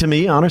 to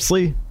me,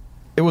 honestly,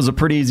 it was a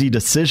pretty easy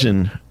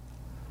decision.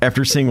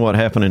 After seeing what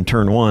happened in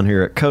turn one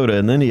here at COTA,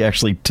 and then he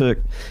actually took,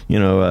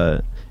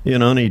 and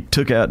he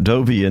took out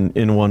Dovey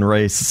in one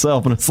race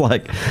itself, and it's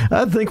like,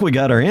 I think we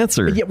got our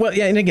answer. Yeah, well,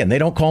 yeah, and again, they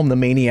don't call him the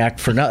maniac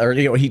for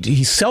nothing. Or,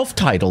 he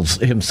self-titles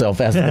himself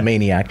as the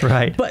maniac,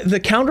 right? But the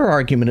counter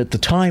argument at the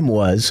time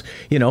was,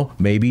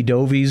 maybe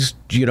Dovey's,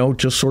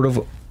 just sort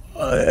of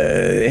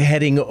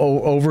heading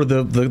over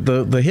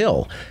the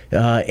hill,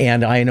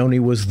 and Iannone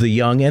was the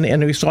young,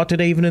 and we saw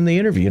today even in the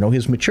interview,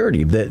 his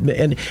maturity.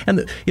 The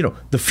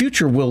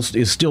future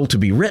is still to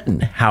be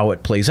written, how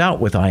it plays out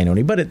with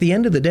Iannone. But at the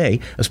end of the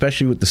day,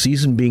 especially with the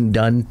season being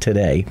done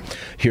today,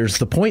 here's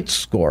the point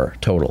score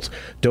totals.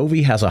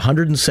 Dovey has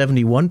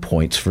 171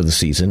 points for the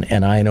season,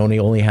 and Iannone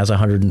only has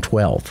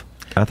 112.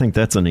 I think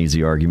that's an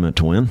easy argument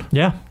to win.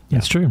 Yeah,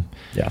 that's true.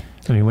 Yeah.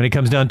 I mean, when it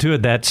comes down to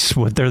it, that's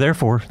what they're there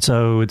for.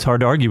 So it's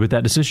hard to argue with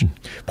that decision.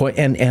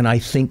 And I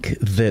think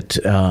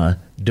that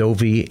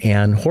Dovey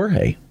and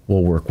Jorge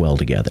will work well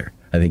together.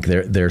 I think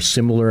they're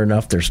similar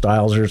enough. Their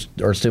styles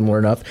are similar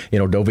enough.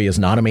 Dovey is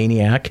not a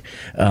maniac,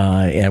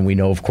 and we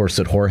know, of course,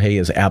 that Jorge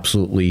is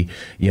absolutely,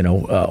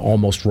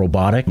 almost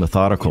robotic,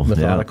 methodical.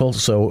 Yeah.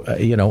 So,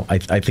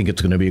 I think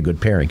it's going to be a good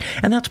pairing,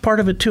 and that's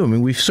part of it too. I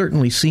mean, we've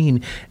certainly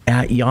seen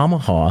at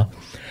Yamaha.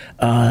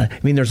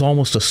 There's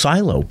almost a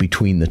silo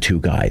between the two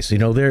guys.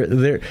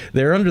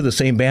 They're under the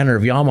same banner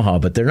of Yamaha,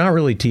 but they're not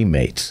really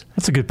teammates.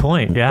 That's a good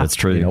point. Yeah, that's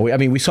true.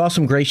 We saw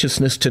some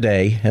graciousness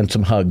today and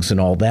some hugs and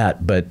all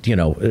that, but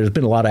there's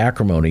been a lot of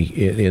acrimony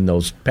in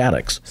those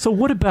paddocks. So,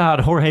 what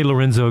about Jorge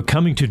Lorenzo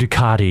coming to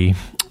Ducati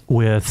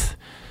with?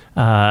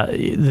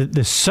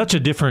 There's such a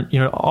different.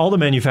 All the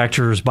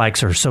manufacturers'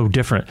 bikes are so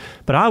different,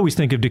 but I always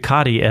think of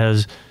Ducati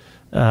as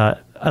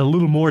a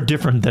little more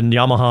different than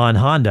Yamaha and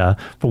Honda.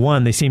 For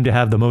one, they seem to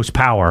have the most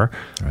power,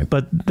 right,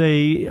 but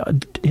they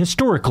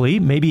historically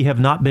maybe have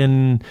not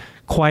been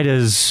quite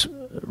as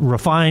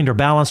refined or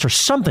balanced or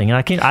something.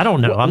 I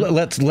don't know. Well,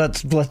 let's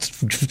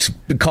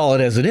call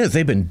it as it is.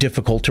 They've been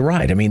difficult to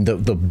ride. I mean,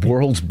 the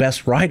world's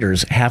best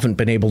riders haven't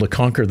been able to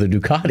conquer the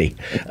Ducati.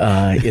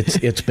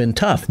 It's been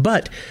tough.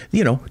 But,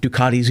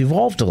 Ducati's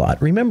evolved a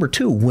lot. Remember,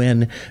 too,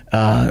 when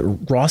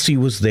Rossi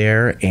was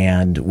there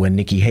and when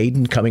Nicky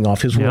Hayden coming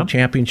off his world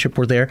championship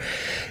were there,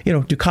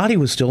 Ducati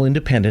was still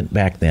independent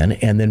back then,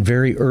 and then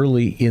very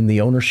early in the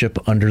ownership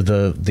under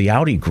the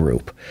Audi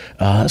group.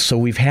 So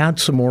we've had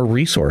some more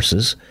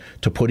resources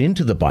to put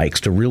into the bikes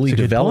to really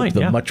develop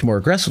them much more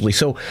aggressively.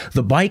 So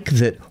the bike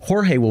that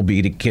Jorge will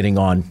be getting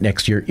on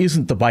next year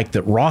isn't the bike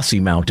that Rossi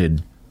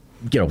mounted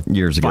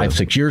years ago,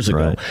 5-6 years ago.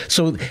 Right.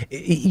 So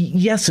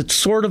yes, it's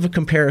sort of a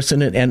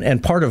comparison,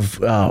 and part of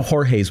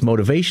Jorge's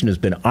motivation has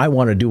been, I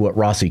want to do what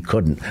Rossi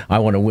couldn't. I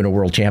want to win a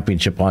world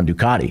championship on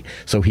Ducati,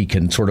 so he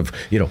can sort of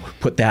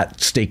put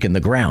that stake in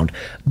the ground.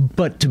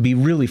 But to be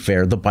really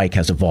fair, the bike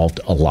has evolved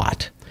a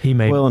lot.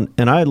 Well,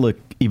 and I look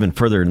even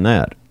further than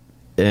that,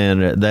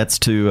 and that's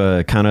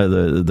to kind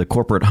of the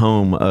corporate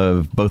home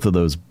of both of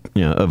those,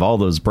 of all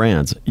those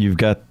brands. You've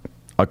got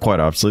quite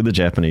obviously the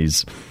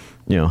Japanese,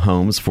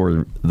 homes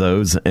for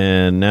those,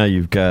 and now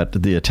you've got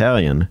the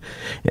Italian,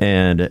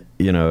 and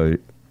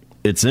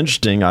it's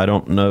interesting. I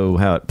don't know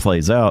how it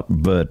plays out,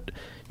 but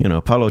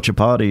Paolo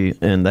Cipotti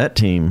and that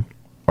team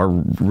are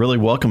really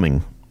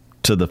welcoming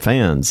to the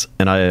fans,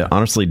 and I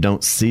honestly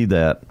don't see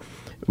that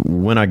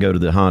when I go to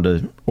the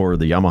Honda or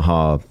the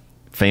Yamaha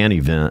fan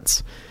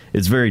events.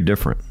 It's very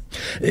different.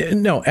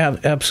 No,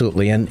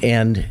 absolutely. And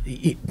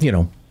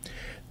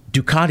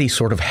Ducati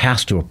sort of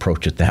has to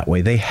approach it that way.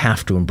 They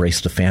have to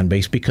embrace the fan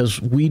base, because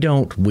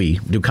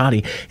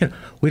Ducati,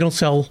 we don't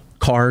sell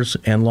cars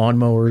and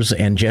lawnmowers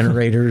and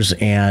generators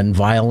and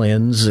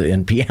violins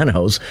and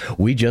pianos.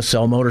 We just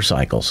sell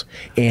motorcycles.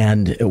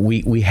 And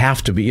we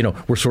have to be,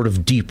 we're sort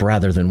of deep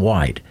rather than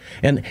wide.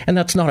 And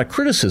that's not a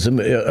criticism.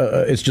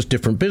 It's just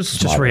different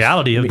business models. Just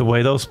reality of the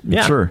way those,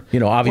 Sure.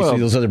 Obviously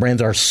those other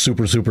brands are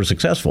super, super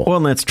successful. Well,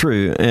 and that's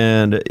true.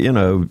 And,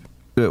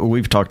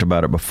 we've talked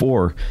about it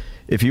before.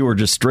 If you were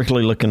just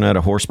strictly looking at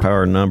a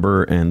horsepower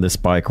number and this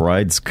bike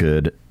rides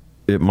good,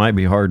 it might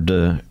be hard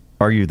to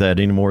argue that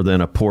any more than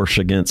a Porsche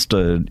against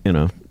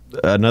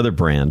another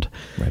brand.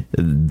 Right.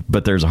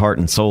 But there's a heart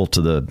and soul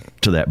to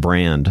that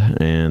brand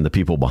and the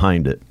people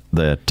behind it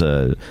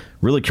that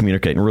really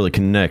communicate and really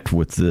connect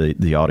with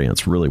the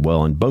audience really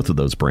well in both of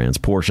those brands,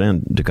 Porsche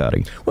and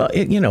Ducati. Well,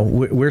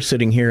 we're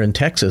sitting here in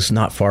Texas,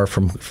 not far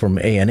from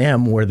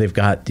A&M, where they've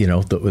got the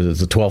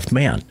 12th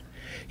man.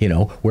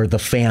 Where the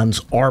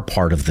fans are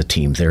part of the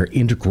team. They're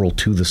integral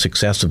to the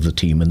success of the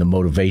team and the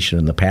motivation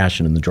and the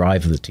passion and the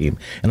drive of the team.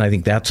 And I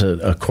think that's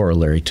a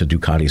corollary to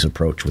Ducati's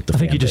approch with the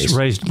fan base. I think you just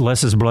raised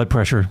Les's blood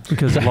pressure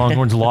because the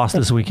Longhorns lost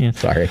this weekend.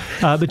 Sorry.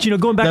 But,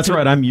 going back That's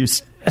right. I'm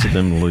used to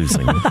them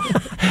losing. Well,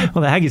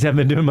 the Aggies haven't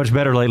been doing much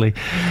better lately.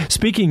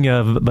 Speaking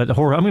of, but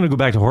Jorge, I'm going to go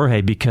back to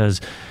Jorge because,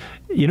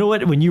 you know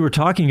what, when you were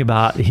talking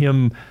about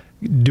him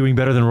doing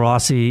better than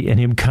Rossi and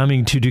him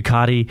coming to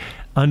Ducati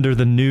under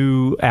the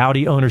new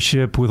Audi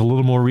ownership with a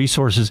little more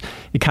resources,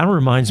 it kind of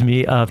reminds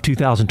me of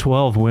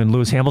 2012 when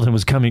Lewis Hamilton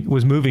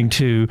was moving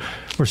to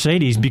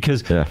Mercedes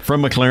because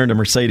from McLaren to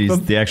Mercedes,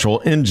 the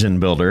actual engine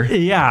builder.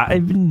 Yeah,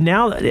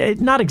 now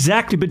not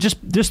exactly, but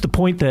just the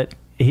point that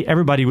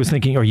everybody was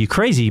thinking, "Are you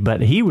crazy?" But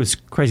he was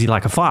crazy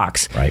like a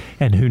fox, right?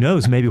 And who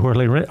knows? Maybe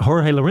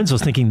Jorge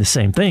Lorenzo's thinking the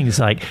same thing. It's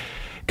like.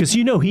 Because,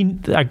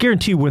 I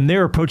guarantee when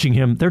they're approaching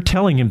him, they're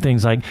telling him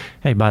things like,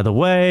 hey, by the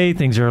way,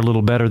 things are a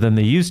little better than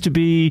they used to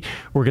be.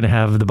 We're going to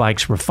have the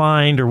bikes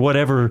refined or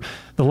whatever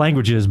the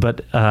language is.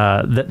 But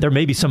there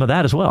may be some of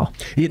that as well.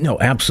 No,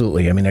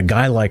 absolutely. I mean, a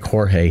guy like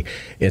Jorge,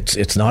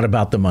 it's not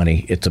about the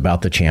money. It's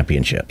about the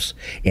championships.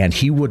 And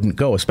he wouldn't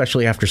go,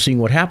 especially after seeing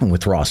what happened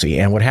with Rossi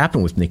and what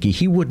happened with Nicky.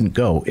 He wouldn't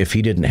go if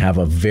he didn't have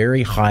a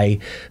very high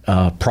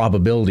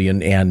probability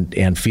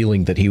and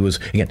feeling that he was,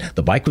 again,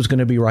 the bike was going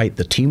to be right,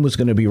 the team was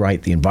going to be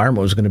right, the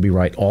environment was going to be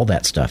right, all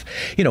that stuff.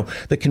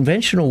 The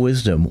conventional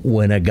wisdom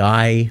when a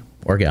guy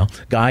or gal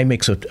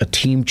makes a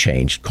team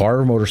change, car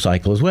or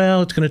motorcycle, is,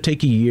 well, it's going to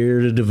take a year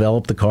to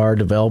develop the car,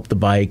 develop the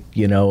bike,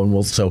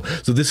 and so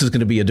this is going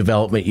to be a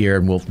development year,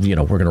 and we're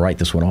going to write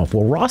this one off.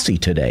 Well, Rossi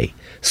today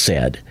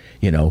said,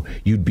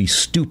 you'd be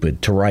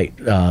stupid to write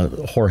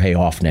Jorge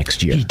off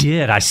next year. He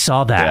did. I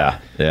saw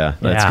that. Yeah,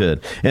 that's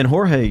good. And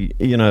Jorge,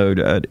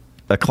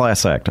 a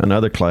class act,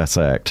 another class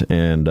act,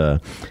 and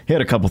he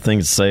had a couple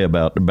things to say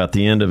about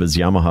the end of his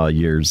Yamaha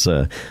years.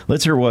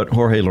 Let's hear what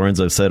Jorge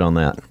Lorenzo said on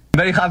that.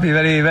 Very happy,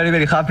 very, very,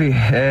 very happy.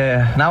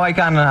 Now I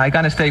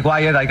can stay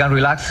quiet, I can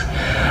relax,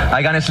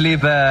 I can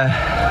sleep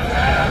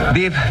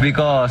deep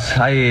because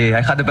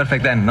I had the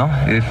perfect end, no?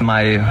 In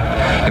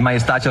my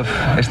stage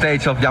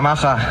of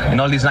Yamaha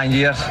in all these 9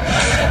 years,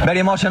 very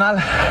emotional.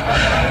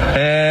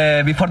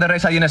 Before the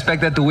race, I didn't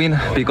expect to win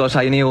because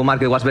I knew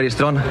Marquez was very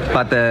strong.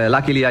 But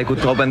luckily, I could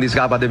open this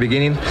gap at the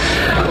beginning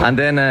and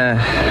then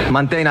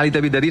maintain a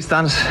little bit the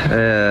distance.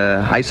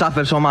 I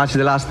suffered so much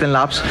the last 10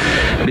 laps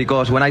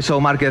because when I saw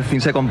Marquez in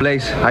second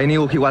place, I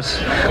knew he was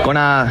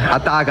gonna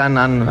attack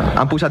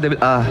and push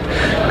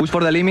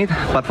for the limit.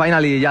 But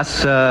finally,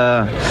 just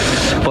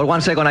for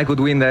 1 second, I could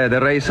win the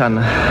race and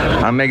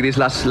make this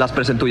last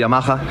present to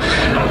Yamaha.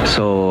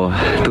 So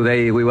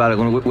today we're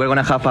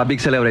gonna have a big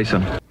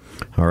celebration.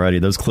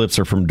 Alrighty, those clips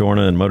are from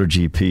Dorna and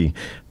MotoGP.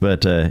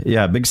 But,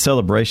 yeah, big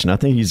celebration. I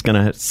think he's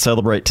going to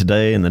celebrate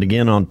today and then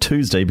again on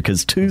Tuesday,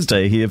 because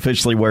Tuesday he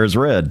officially wears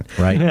red.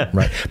 Right, yeah.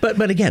 Right.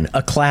 But again,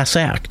 a class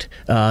act,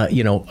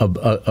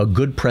 a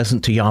good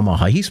present to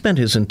Yamaha. He spent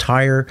his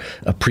entire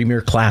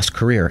premier class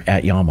career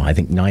at Yamaha, I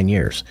think 9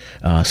 years.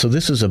 So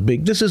this is a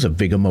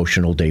big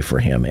emotional day for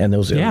him. And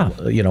those, a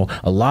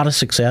lot of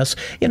success.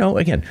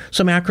 Again,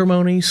 some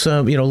acrimony.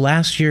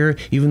 Last year,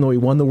 even though he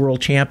won the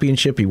world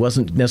championship, he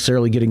wasn't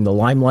necessarily getting the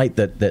limelight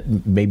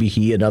that maybe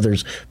he and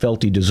others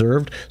felt he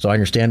deserved. So I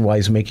understand why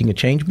he's making a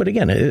change. But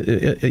again,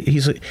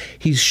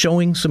 he's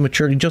showing some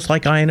maturity, just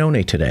like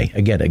Iannone today.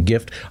 Again, a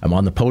gift. I'm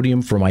on the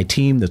podium for my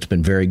team that's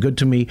been very good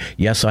to me.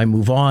 Yes, I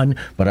move on,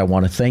 but I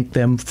want to thank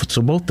them.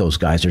 So both those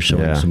guys are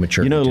showing some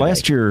maturity today.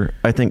 Last year,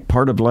 I think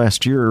part of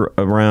last year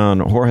around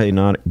Jorge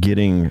not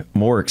getting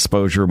more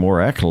exposure, more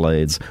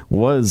accolades,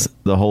 was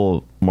the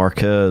whole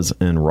Marquez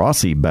and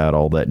Rossi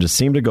battle that just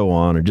seemed to go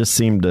on. It just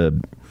seemed to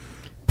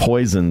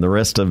poison the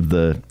rest of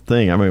the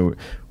thing. I mean,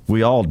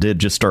 we all did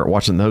just start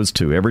watching those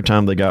two. Every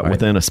time they got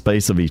within a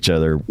space of each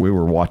other, we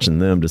were watching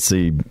them to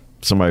see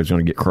somebody was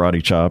going to get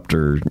karate chopped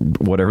or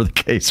whatever the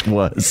case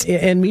was.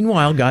 And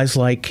meanwhile, guys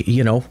like,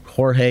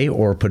 Jorge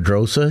or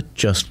Pedrosa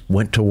just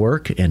went to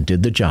work and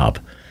did the job.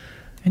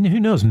 And who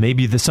knows,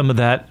 maybe some of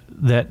that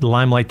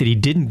limelight that he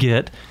didn't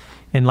get,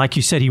 and like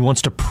you said, he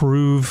wants to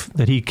prove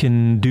that he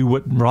can do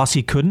what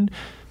Rossi couldn't.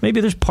 Maybe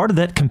there's part of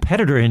that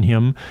competitor in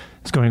him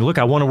that's going, look,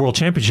 I won a world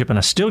championship and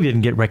I still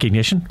didn't get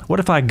recognition. What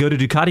if I go to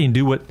Ducati and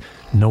do what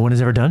no one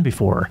has ever done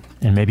before?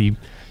 And maybe,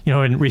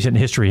 in recent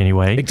history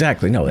anyway.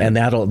 Exactly. No, and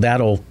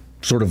that'll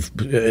sort of,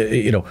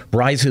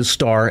 rise his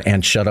star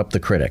and shut up the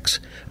critics.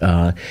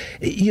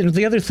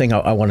 The other thing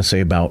I want to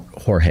say about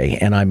Jorge,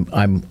 and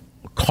I'm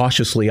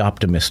cautiously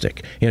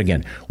optimistic.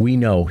 Again, we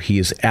know he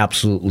is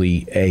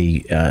absolutely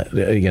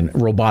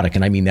robotic,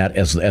 and I mean that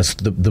as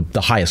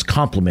the highest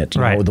compliment.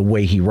 The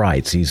way he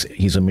rides,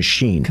 he's a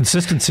machine.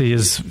 Consistency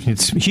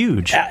it's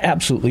huge.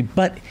 Absolutely,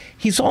 but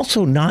he's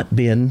also not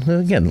been.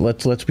 Again,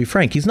 let's be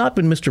frank. He's not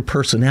been Mr.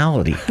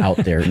 Personality out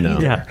there. No.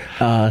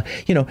 Yeah.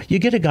 You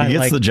get a guy. He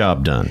gets the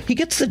job done. He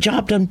gets the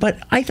job done, but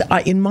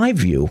I, in my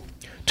view,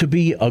 to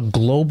be a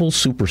global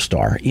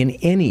superstar in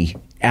any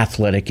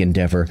athletic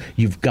endeavor,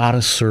 you've got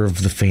to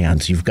serve the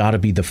fans. You've got to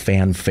be the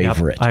fan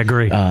favorite. Yep, I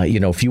agree.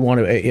 If you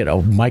want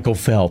to, Michael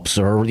Phelps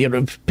or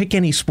pick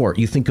any sport,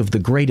 you think of the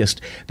greatest.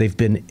 They've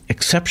been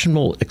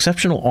exceptional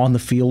on the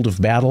field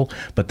of battle,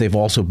 but they've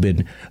also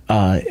been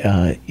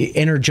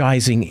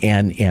energizing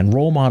and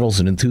role models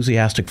and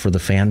enthusiastic for the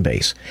fan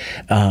base.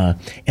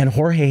 And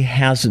Jorge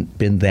hasn't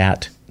been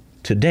that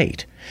to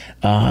date.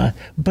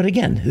 But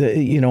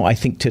again, I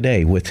think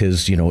today with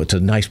his, it's a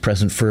nice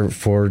present for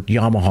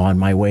Yamaha on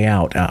my way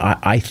out.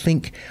 I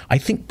think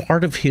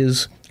part of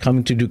his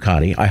coming to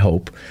Ducati, I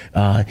hope,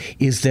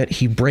 is that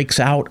he breaks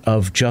out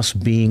of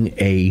just being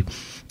a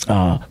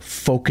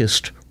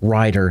focused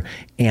rider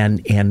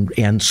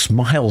and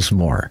smiles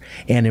more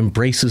and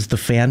embraces the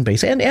fan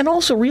base and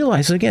also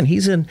realizes, again,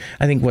 he's in,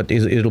 I think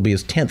it'll be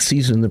his 10th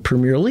season in the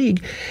Premier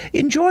League.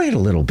 Enjoy it a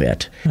little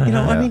bit.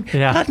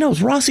 God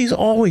knows Rossi's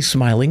always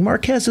smiling.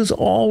 Marquez is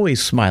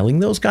always smiling.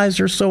 Those guys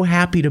are so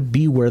happy to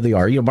be where they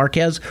are.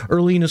 Marquez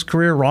early in his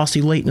career,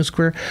 Rossi late in his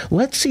career.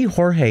 Let's see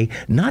Jorge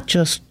not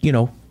just,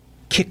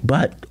 kick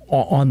butt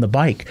on the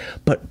bike,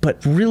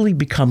 but really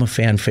become a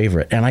fan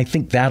favorite. And I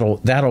think that'll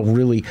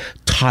really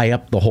tie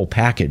up the whole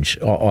package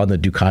on the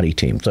Ducati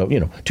team. So,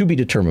 to be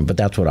determined, but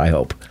that's what I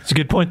hope. It's a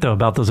good point, though,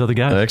 about those other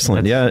guys.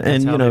 Excellent.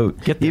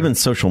 That's even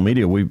social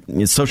media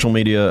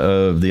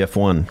of the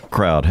F1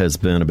 crowd has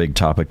been a big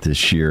topic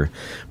this year.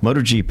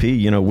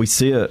 MotoGP, we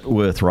see it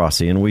with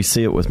Rossi and we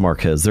see it with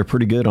Marquez. They're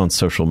pretty good on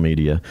social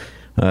media.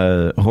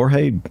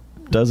 Jorge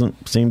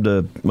doesn't seem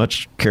to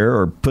much care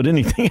or put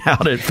anything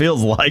out, it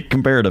feels like,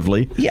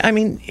 comparatively. Yeah, I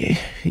mean,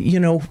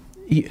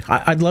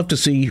 I'd love to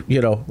see,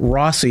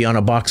 Rossi on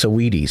a box of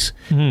Wheaties.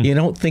 Mm-hmm. You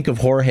don't think of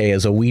Jorge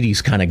as a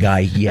Wheaties kind of guy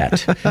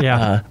yet.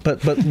 Yeah.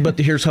 But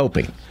here's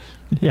hoping.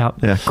 Yeah.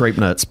 Grape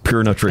nuts,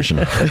 pure nutrition.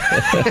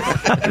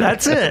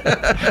 That's it.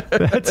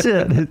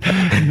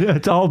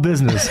 It's all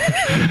business.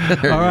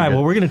 All right.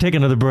 Well, we're going to take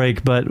another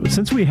break, but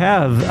since we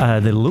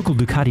have the local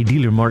Ducati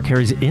dealer, Mark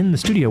Harris, in the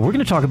studio, we're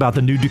going to talk about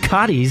the new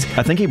Ducatis.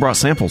 I think he brought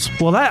samples.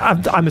 Well,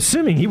 I'm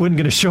assuming he wasn't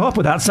going to show up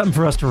without something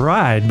for us to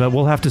ride, but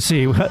we'll have to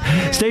see.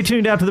 Stay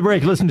tuned after the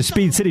break. Listen to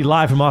Speed City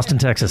live from Austin,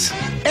 Texas.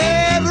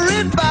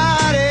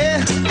 Everybody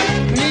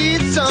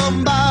needs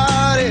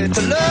somebody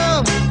to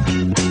love.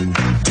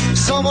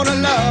 Someone to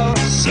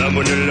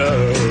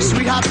love.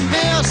 Sweetheart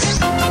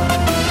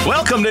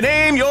Welcome to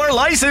Name Your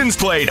License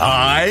Plate.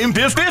 I'm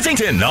Biff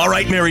Biffington. All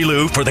right, Mary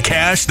Lou, for the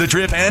cash, the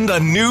trip, and a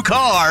new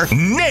car,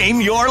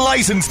 name your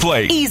license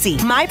plate. Easy.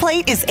 My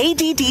plate is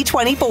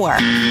ADD24.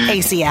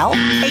 ACL,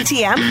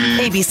 ATM,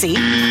 ABC,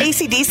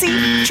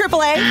 ACDC,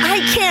 AAA. I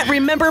can't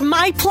remember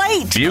my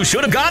plate. You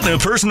should have gotten a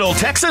personal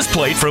Texas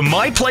plate from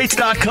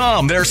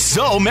MyPlates.com. They're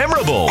so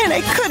memorable. And I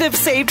could have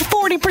saved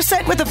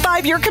 40% with a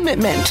 5-year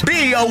commitment.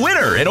 Be a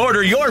winner and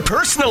order your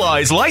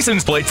personalized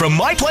license plate from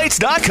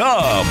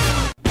MyPlates.com.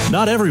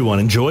 Not everyone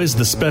enjoys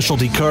the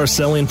specialty car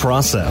selling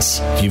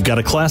process. If you've got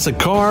a classic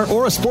car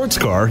or a sports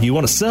car you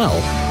want to sell,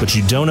 but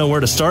you don't know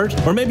where to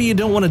start, or maybe you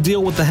don't want to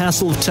deal with the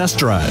hassle of test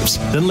drives,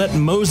 then let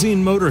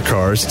Mosine Motor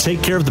Cars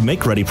take care of the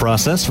make-ready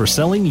process for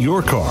selling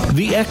your car.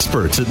 The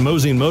experts at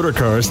Mosine Motor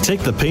Cars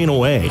take the pain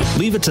away.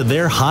 Leave it to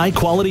their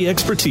high-quality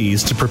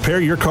expertise to prepare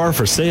your car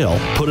for sale,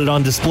 put it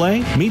on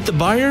display, meet the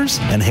buyers,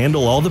 and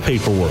handle all the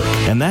paperwork.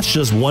 And that's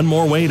just one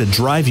more way to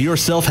drive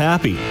yourself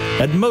happy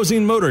at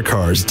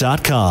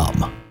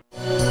MosineMotorCars.com.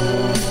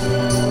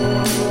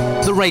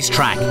 The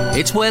racetrack.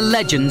 It's where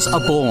legends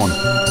are born,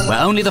 where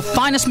only the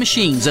finest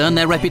machines earn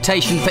their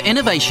reputation for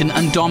innovation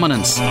and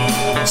dominance.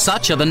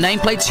 Such are the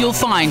nameplates you'll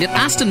find at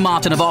Aston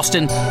Martin of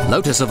Austin,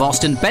 Lotus of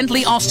Austin,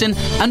 Bentley Austin,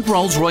 and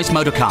Rolls-Royce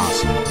Motor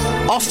Cars.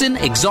 Austin,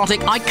 exotic,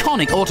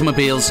 iconic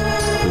automobiles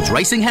whose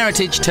racing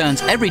heritage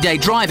turns everyday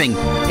driving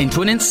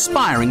into an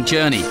inspiring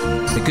journey,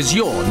 because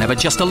you're never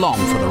just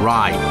along for the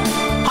ride.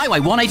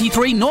 Highway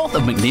 183 north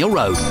of McNeil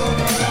Road.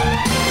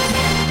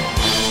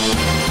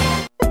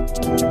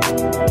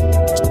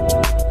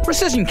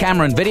 Precision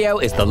Camera and Video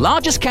is the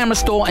largest camera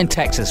store in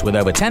Texas with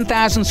over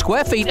 10,000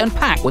 square feet and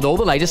packed with all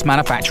the latest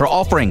manufacturer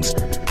offerings.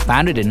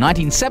 Founded in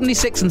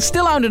 1976 and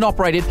still owned and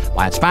operated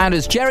by its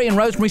founders Jerry and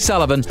Rosemary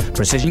Sullivan,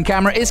 Precision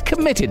Camera is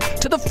committed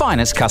to the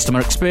finest customer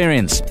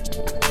experience.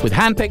 With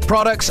hand-picked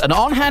products and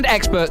on-hand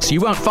experts,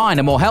 you won't find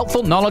a more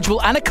helpful,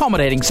 knowledgeable and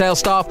accommodating sales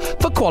staff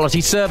for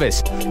quality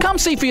service. Come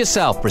see for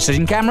yourself.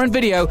 Precision Camera and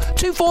Video,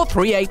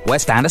 2438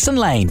 West Anderson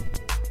Lane.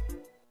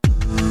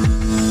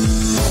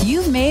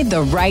 You've made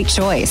the right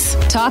choice.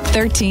 Talk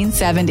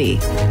 1370.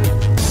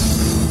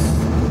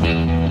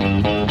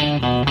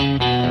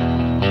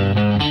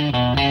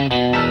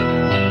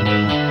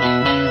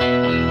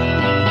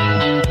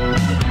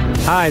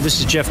 Hi, this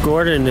is Jeff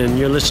Gordon, and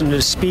you're listening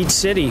to Speed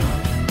City.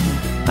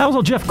 That was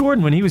old Jeff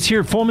Gordon when he was here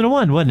at Formula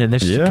One, wasn't it?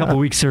 That's just a couple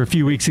weeks or a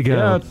few weeks ago.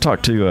 Yeah, I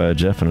talked to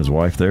Jeff and his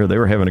wife there. They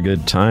were having a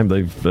good time.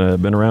 They've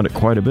been around it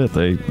quite a bit.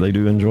 They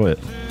do enjoy it.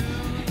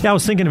 Yeah, I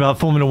was thinking about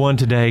Formula One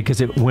today because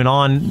it went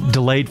on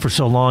delayed for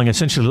so long,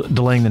 essentially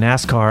delaying the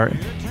NASCAR.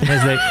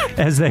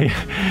 As they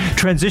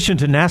transitioned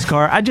to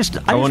NASCAR,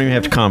 I won't even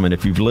have to comment.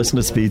 If you've listened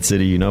to Speed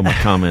City, you know my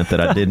comment that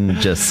I didn't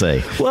just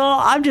say. Well,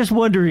 I'm just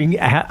wondering.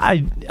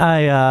 I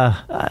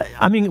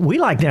mean, we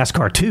like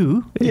NASCAR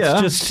too.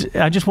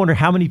 I just wonder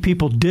how many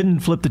people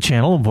didn't flip the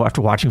channel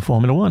after watching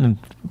Formula One and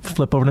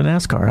flip over to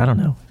NASCAR. I don't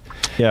know.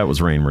 Yeah, it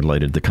was rain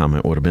related. The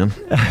comment would have been.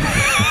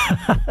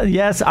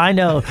 Yes, I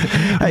know.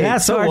 Hey,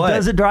 NASCAR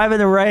doesn't drive in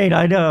the rain.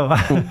 I know.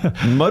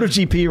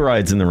 MotoGP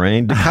rides in the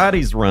rain.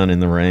 Ducatis run in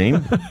the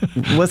rain.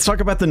 Let's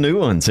talk about the new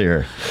ones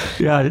here.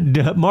 Yeah,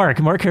 Mark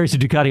carries the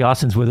Ducati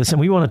Austins with us,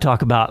 and we want to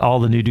talk about all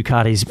the new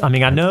Ducatis. I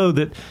mean, I know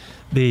that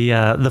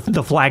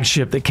the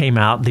flagship that came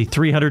out, the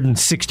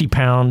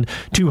 360-pound,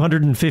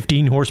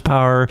 215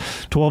 horsepower,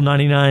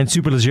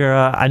 $1,299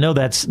 Superleggera. I know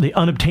that's the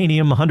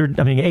unobtainium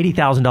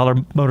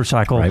 $80,000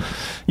 motorcycle. Right.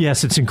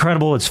 Yes, it's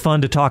incredible. It's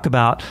fun to talk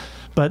about.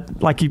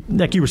 But like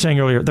you were saying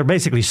earlier, they're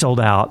basically sold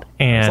out.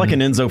 And it's like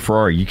an Enzo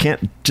Ferrari. You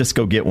can't just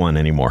go get one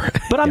anymore.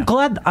 But I'm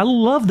glad. I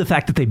love the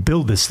fact that they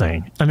build this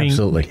thing. I mean,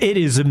 absolutely. It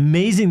is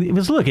amazing.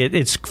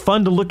 It's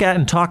fun to look at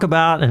and talk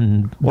about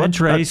and bench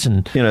race.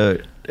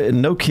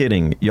 No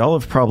kidding. Y'all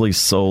have probably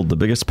sold the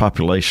biggest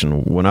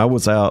population. When I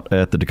was out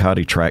at the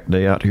Ducati track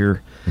day out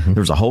here,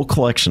 there was a whole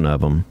collection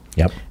of them.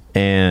 Yep.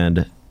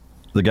 And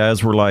the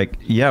guys were like,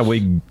 yeah,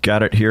 we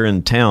got it here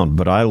in town,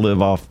 but I live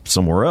off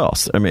somewhere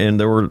else. I mean,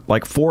 there were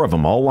like 4 of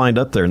them all lined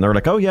up there, and they were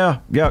like, oh, yeah,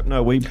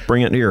 no, we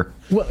bring it here.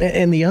 Well,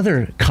 and the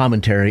other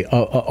commentary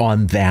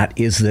on that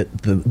is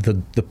that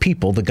the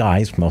people, the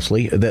guys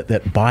mostly,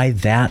 that buy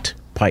that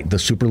bike, the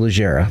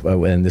Superleggera,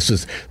 and this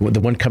is the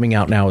one coming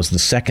out now is the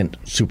second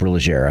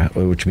Superleggera,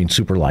 which means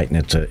super light,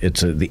 and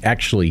the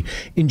actually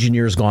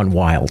engineers gone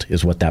wild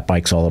is what that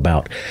bike's all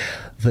about.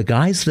 The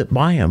guys that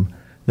buy them,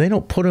 they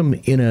don't put them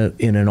in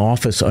an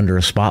office under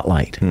a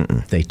spotlight.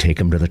 Mm-mm. They take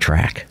them to the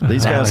track.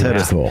 These guys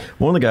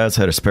one of the guys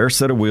had a spare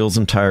set of wheels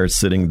and tires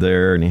sitting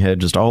there, and he had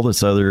just all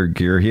this other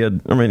gear. He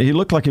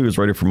looked like he was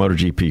ready for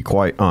MotoGP,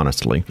 quite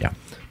honestly. Yeah,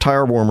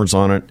 tire warmers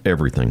on it,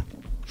 everything.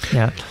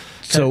 Yeah.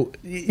 So,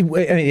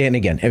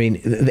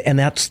 and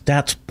that's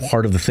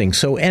part of the thing.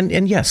 So,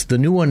 and yes, the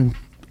new one,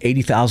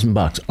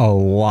 $80,000, a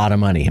lot of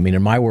money. I mean,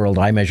 in my world,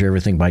 I measure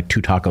everything by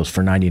 2 tacos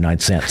for 99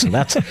 cents. So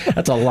that's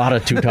a lot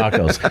of 2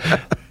 tacos.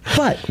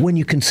 But when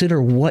you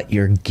consider what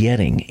you're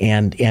getting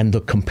and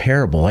the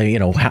comparable,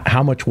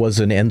 how much was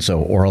an Enzo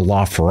or a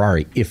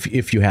LaFerrari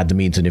if you had the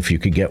means and if you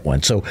could get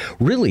one. So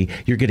really,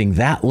 you're getting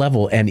that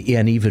level and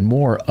even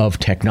more of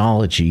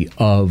technology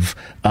of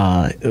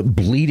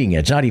bleeding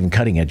edge, not even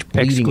cutting edge,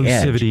 bleeding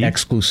edge,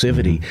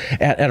 exclusivity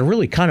at a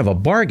really kind of a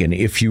bargain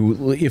if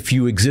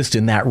you exist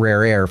in that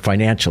rare air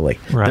financially.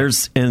 Right.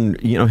 Here's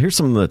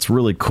something that's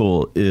really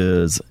cool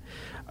is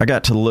I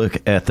got to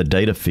look at the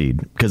data feed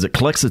because it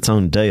collects its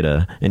own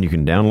data and you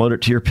can download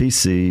it to your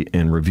PC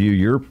and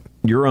review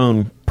your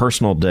own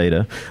personal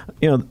data.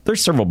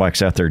 There's several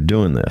bikes out there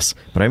doing this,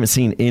 but I haven't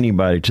seen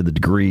anybody to the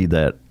degree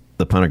that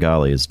the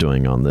Panigale is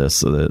doing on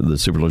this, the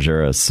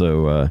Superleggera.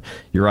 So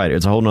you're right.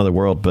 It's a whole nother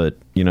world, but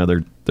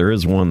there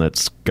is one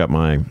that's got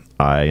my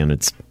eye and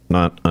it's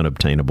not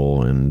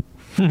unobtainable. And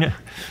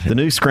the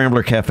new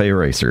Scrambler Cafe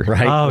Racer.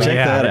 Right.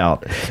 Check that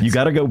out. You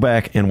got to go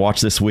back and watch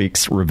this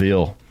week's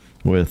reveal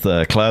with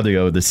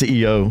Claudio, the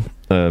CEO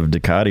of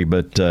Ducati,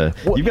 but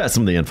you've got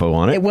some of the info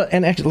on it. Well,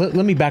 and actually,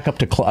 let me back up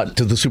to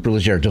the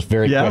Superleggera just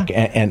very quick,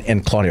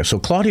 and Claudio. So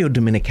Claudio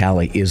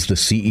Domenicali is the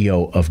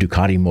CEO of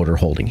Ducati Motor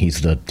Holding.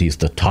 He's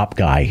the top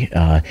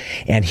guy,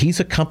 and he's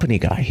a company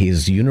guy.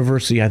 He's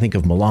University, I think,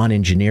 of Milan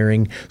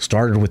Engineering.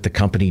 Started with the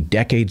company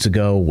decades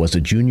ago. Was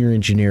a junior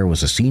engineer.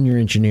 Was a senior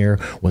engineer.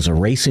 Was a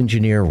race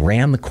engineer.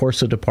 Ran the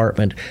Corsa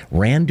department.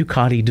 Ran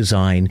Ducati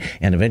Design,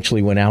 and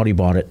eventually, when Audi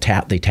bought it,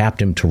 they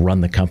tapped him to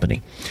run the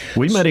company.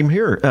 We met him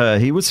here.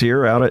 He was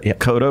here out at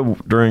COTA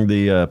during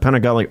the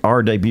Panigale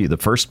R debut, the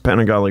first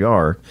Panigale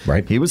R.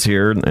 Right. He was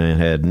here and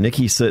had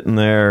Nicky sitting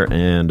there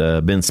and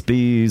Ben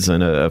Spies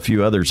and a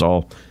few others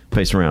all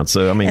pacing around.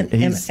 So,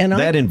 he's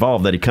that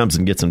involved that he comes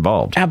and gets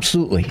involved.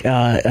 Absolutely.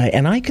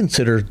 And I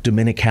consider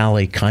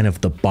Domenicali kind of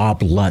the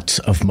Bob Lutz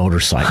of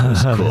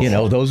motorcycles.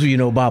 Cool. Those of you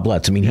know Bob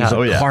Lutz. He's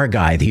a car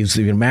guy. He's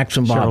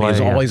Maxim Bob. He's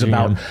always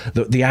about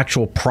the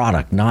actual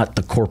product, not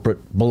the corporate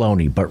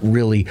baloney, but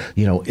really,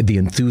 the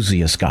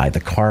enthusiast guy, the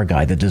car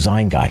guy, the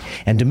design guy.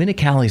 And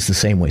Domenicali is the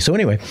same way. So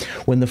anyway,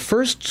 when the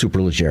first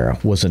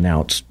Superleggera was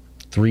announced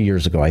 3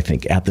 years ago, I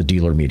think, at the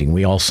dealer meeting,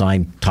 we all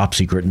signed top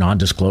secret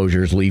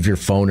non-disclosures, leave your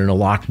phone in a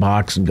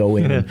lockbox and go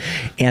in.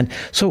 And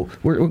so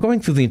we're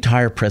going through the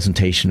entire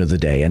presentation of the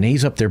day, and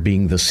he's up there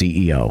being the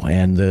CEO,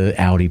 and the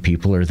Audi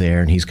people are there,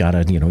 and he's got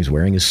he's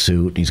wearing his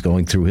suit, and he's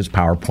going through his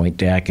PowerPoint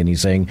deck, and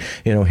he's saying,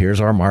 here's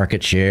our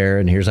market share,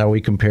 and here's how we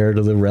compare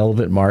to the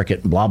relevant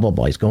market, and blah, blah,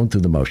 blah. He's going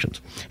through the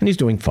motions, and he's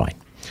doing fine.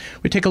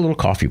 We take a little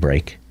coffee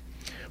break.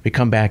 We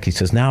come back. He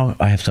says, now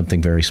I have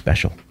something very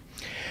special.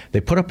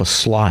 They put up a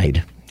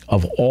slide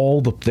of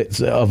all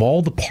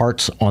the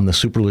parts on the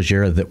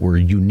Superleggera that were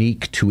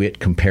unique to it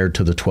compared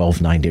to the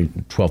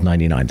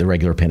 1299, the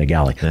regular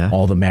Panigale. Yeah.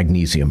 All the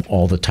magnesium,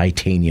 all the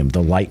titanium,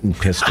 the lightened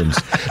pistons,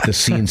 the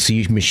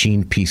CNC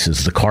machine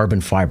pieces, the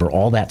carbon fiber,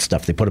 all that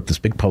stuff. They put up this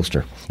big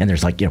poster, and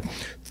there's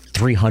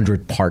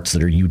 300 parts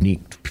that are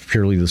unique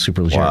purely to the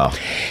Superleggera. Wow.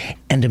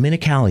 And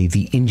Domenicali,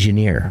 the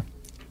engineer,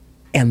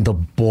 and the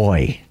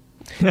boy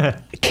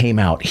came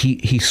out.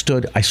 He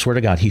stood, I swear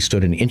to God, he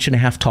stood an inch and a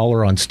half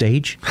taller on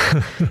stage.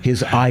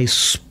 His eyes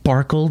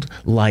sparkled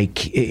like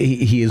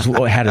he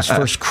had his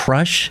first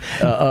crush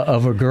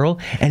of a girl,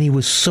 and he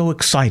was so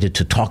excited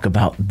to talk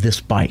about this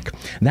bike.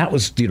 And that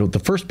was,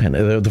 the first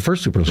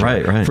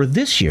Superleggera. Right. For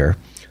this year,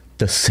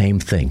 the same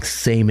thing,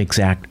 same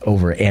exact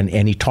over.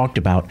 And he talked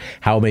about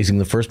how amazing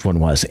the first one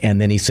was.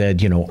 And then he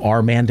said,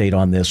 our mandate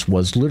on this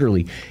was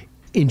literally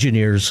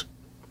engineers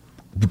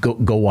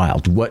go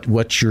wild.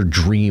 What's your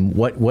dream?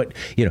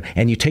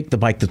 And you take the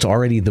bike that's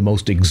already the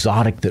most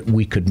exotic that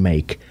we could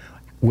make.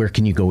 Where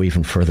can you go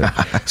even further?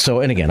 So,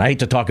 and again, I hate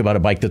to talk about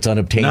a bike that's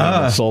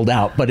unobtainable and sold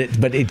out, but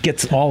it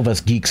gets all of us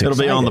geeks excited.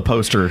 It'll be on the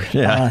poster,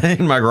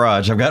 in my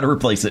garage. I've got to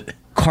replace it.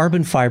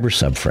 Carbon fiber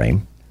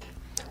subframe,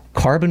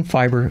 carbon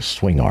fiber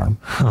swing arm,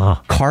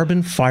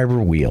 carbon fiber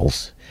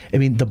wheels.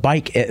 The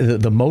bike,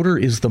 the motor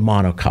is the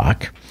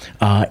monocoque,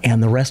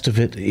 and the rest of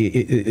it,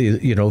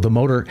 the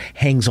motor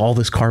hangs all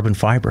this carbon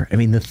fiber.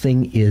 The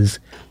thing is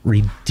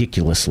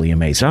ridiculously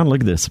amazing. John,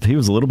 look at this. If he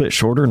was a little bit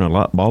shorter and a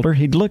lot balder,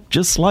 he'd look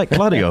just like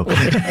Claudio.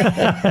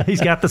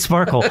 He's got the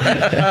sparkle.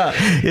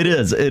 It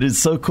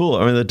is so cool.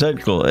 The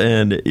technical,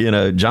 and,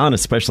 John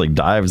especially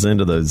dives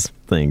into those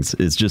things.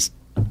 It's just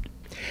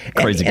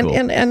crazy cool.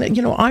 And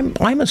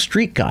I'm a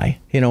street guy.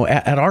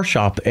 At our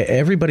shop,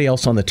 everybody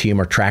else on the team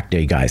are track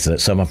day guys.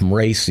 Some of them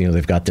race.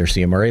 They've got their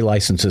CMRA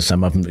licenses.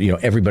 Some of them,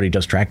 everybody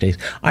does track days.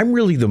 I'm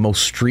really the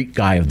most street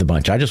guy of the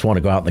bunch. I just want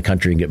to go out in the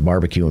country and get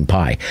barbecue and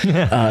pie.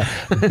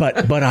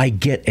 But I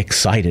get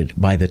excited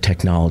by the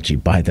technology,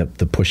 by the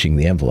pushing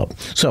the envelope.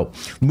 So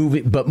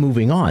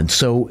moving on.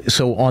 So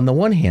on the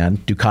one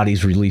hand,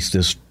 Ducati's released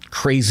this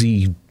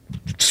crazy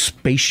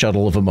space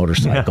shuttle of a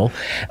motorcycle.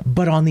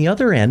 But on the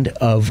other end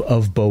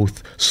of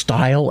both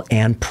style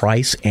and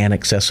price and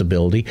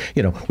accessibility,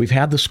 we've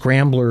had the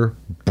Scrambler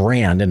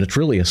brand, and it's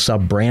really a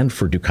sub-brand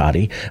for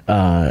Ducati,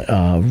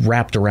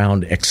 wrapped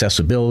around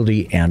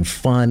accessibility and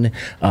fun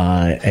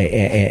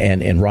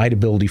and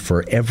rideability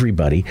for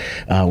everybody.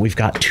 We've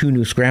got 2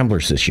 new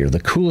Scramblers this year. The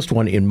coolest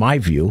one, in my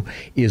view,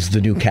 is the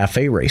new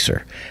Cafe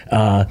Racer.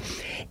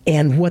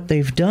 And what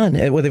they've done,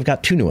 they've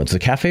got 2 new ones. The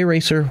Cafe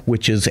Racer,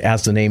 which is,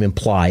 as the name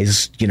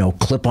implies,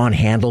 clip-on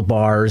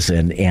handlebars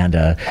and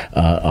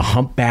a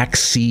humpback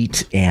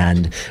seat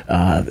and,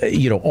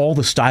 all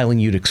the styling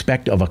you'd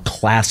expect of a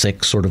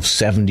classic sort of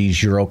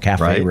 70s Euro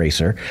Cafe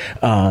Racer.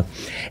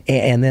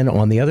 And then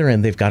on the other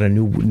end, they've got a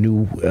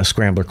new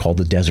Scrambler called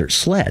the Desert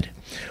Sled,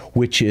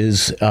 which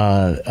is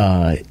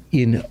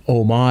in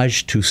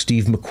homage to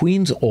Steve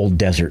McQueen's old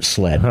Desert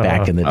Sled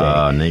back in the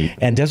day. Neat.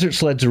 And Desert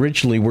Sleds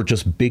originally were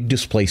just big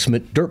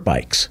displacement dirt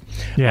bikes.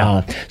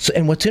 Yeah.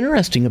 And what's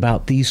interesting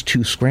about these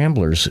 2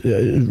 Scramblers,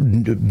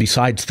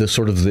 besides the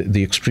sort of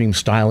the extreme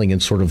styling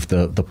and sort of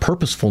the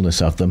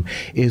purposefulness of them,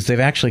 is they've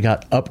actually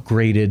got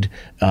upgraded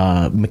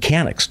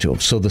mechanics to them.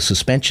 So the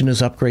suspension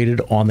is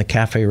upgraded on the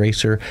Cafe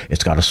Racer.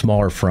 It's got a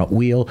smaller front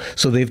wheel.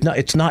 So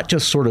it's not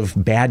just sort of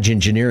badge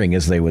engineering,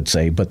 as they would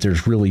say, but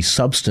there's really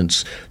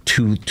substance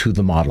to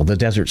the model. The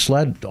Desert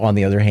Sled, on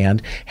the other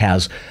hand,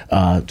 has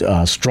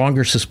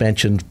stronger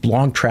suspension,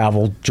 long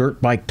travel, dirt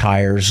bike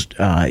tires.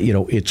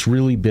 It's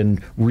really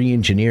been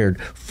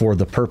re-engineered for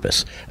the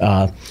purpose.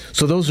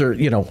 So those are,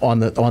 on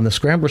the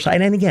Scrambler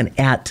side, and again,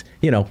 at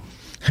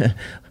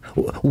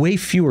way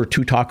fewer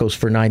 2 tacos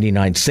for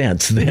 99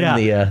 cents than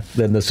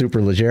the Super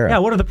Leggera. Yeah,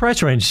 what are the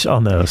price range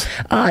on those?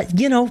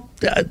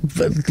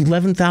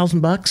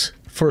 $11,000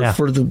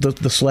 for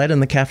the sled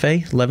and the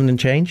Cafe, 11 and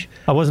change.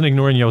 I wasn't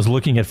ignoring you. I was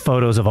looking at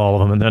photos of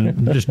all of them and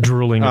then just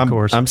drooling, of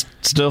course. I'm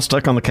still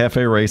stuck on the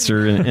Cafe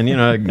Racer,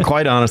 and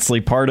quite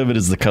honestly, part of it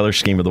is the color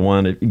scheme of the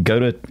one.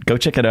 Go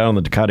check it out on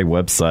the Ducati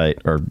website,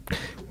 or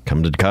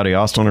come to Ducati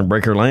Austin and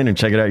Breaker Lane and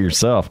check it out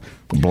yourself.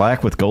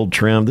 Black with gold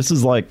trim. This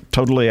is like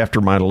totally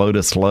after my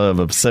Lotus Love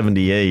of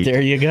 78.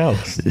 There you go.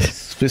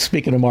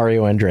 Speaking of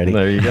Mario Andretti.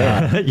 There you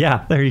go.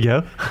 Yeah, there you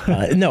go.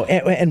 No,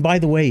 and by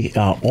the way,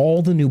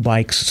 all the new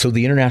bikes, so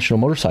the International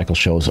Motorcycle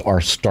Shows are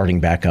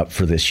starting back up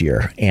for this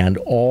year, and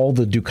all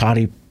the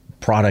Ducati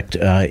product,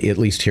 at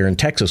least here in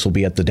Texas, will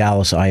be at the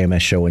Dallas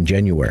IMS show in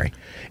January.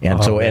 And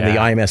and the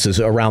IMS is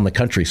around the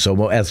country.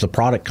 So as the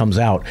product comes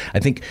out, I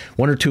think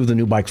 1 or 2 of the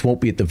new bikes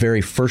won't be at the very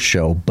first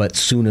show, but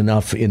soon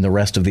enough in the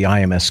rest of the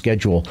IMS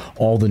schedule,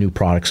 all the new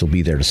products will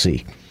be there to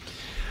see.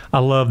 I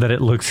love that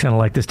it looks kind of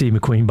like the Steve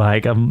McQueen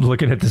bike. I'm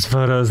looking at these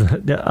photos.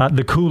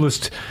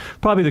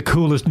 Probably the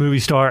coolest movie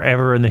star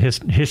ever in the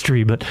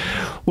history. But,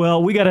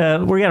 well, we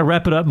gotta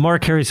wrap it up.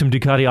 Mark Harry, some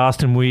Ducati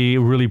Austin. We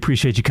really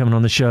appreciate you coming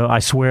on the show. I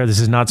swear this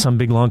is not some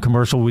big long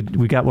commercial.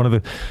 We got one of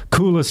the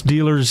coolest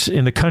dealers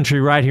in the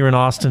country right here in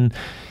Austin.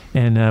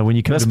 And when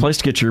you come, best place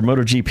to get your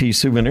MotoGP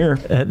souvenir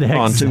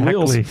on 2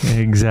 wheels.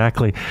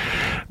 Exactly.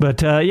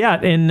 But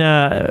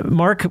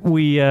Mark,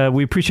 we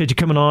appreciate you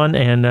coming on,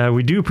 and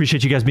we do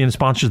appreciate you guys being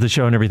sponsors of the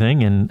show and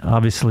everything. And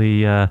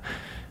obviously,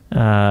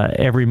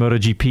 every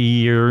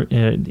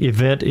MotoGP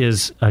event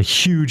is a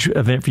huge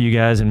event for you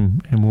guys, and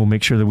we'll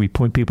make sure that we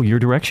point people your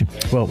direction.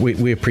 Well,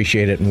 we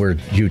appreciate it, and we're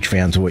huge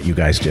fans of what you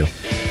guys do.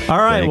 All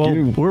right,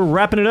 we're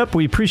wrapping it up.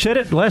 We appreciate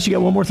it. Les, you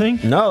got one more thing?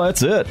 No,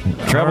 that's it.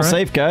 Travel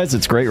safe, guys.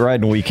 It's great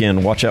riding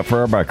weekend. Watch out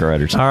for our bike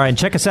riders. All right, and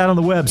check us out on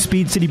the web,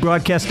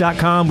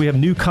 speedcitybroadcast.com. We have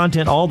new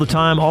content all the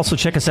time. Also,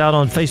 check us out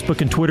on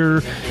Facebook and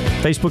Twitter.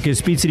 Facebook is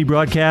Speed City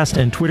Broadcast,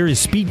 and Twitter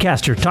is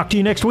Speedcaster. Talk to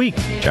you next week.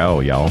 Ciao,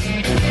 y'all.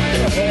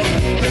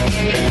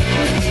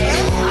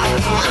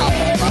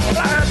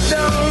 I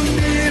don't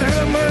need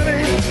her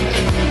money.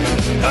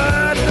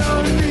 I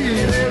don't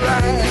need a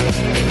ride.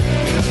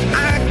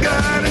 I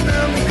got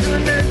enough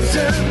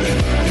connection.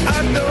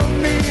 I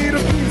don't need a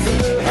piece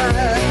of her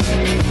hide.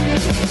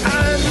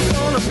 I just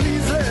wanna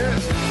please her.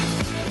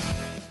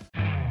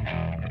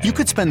 You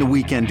could spend the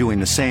weekend doing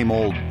the same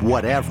old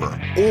whatever,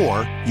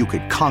 or you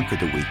could conquer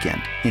the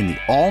weekend in the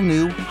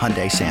all-new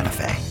Hyundai Santa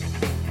Fe.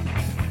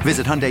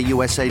 Visit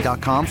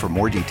HyundaiUSA.com for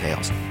more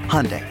details.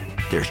 Hyundai,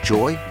 there's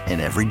joy in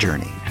every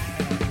journey.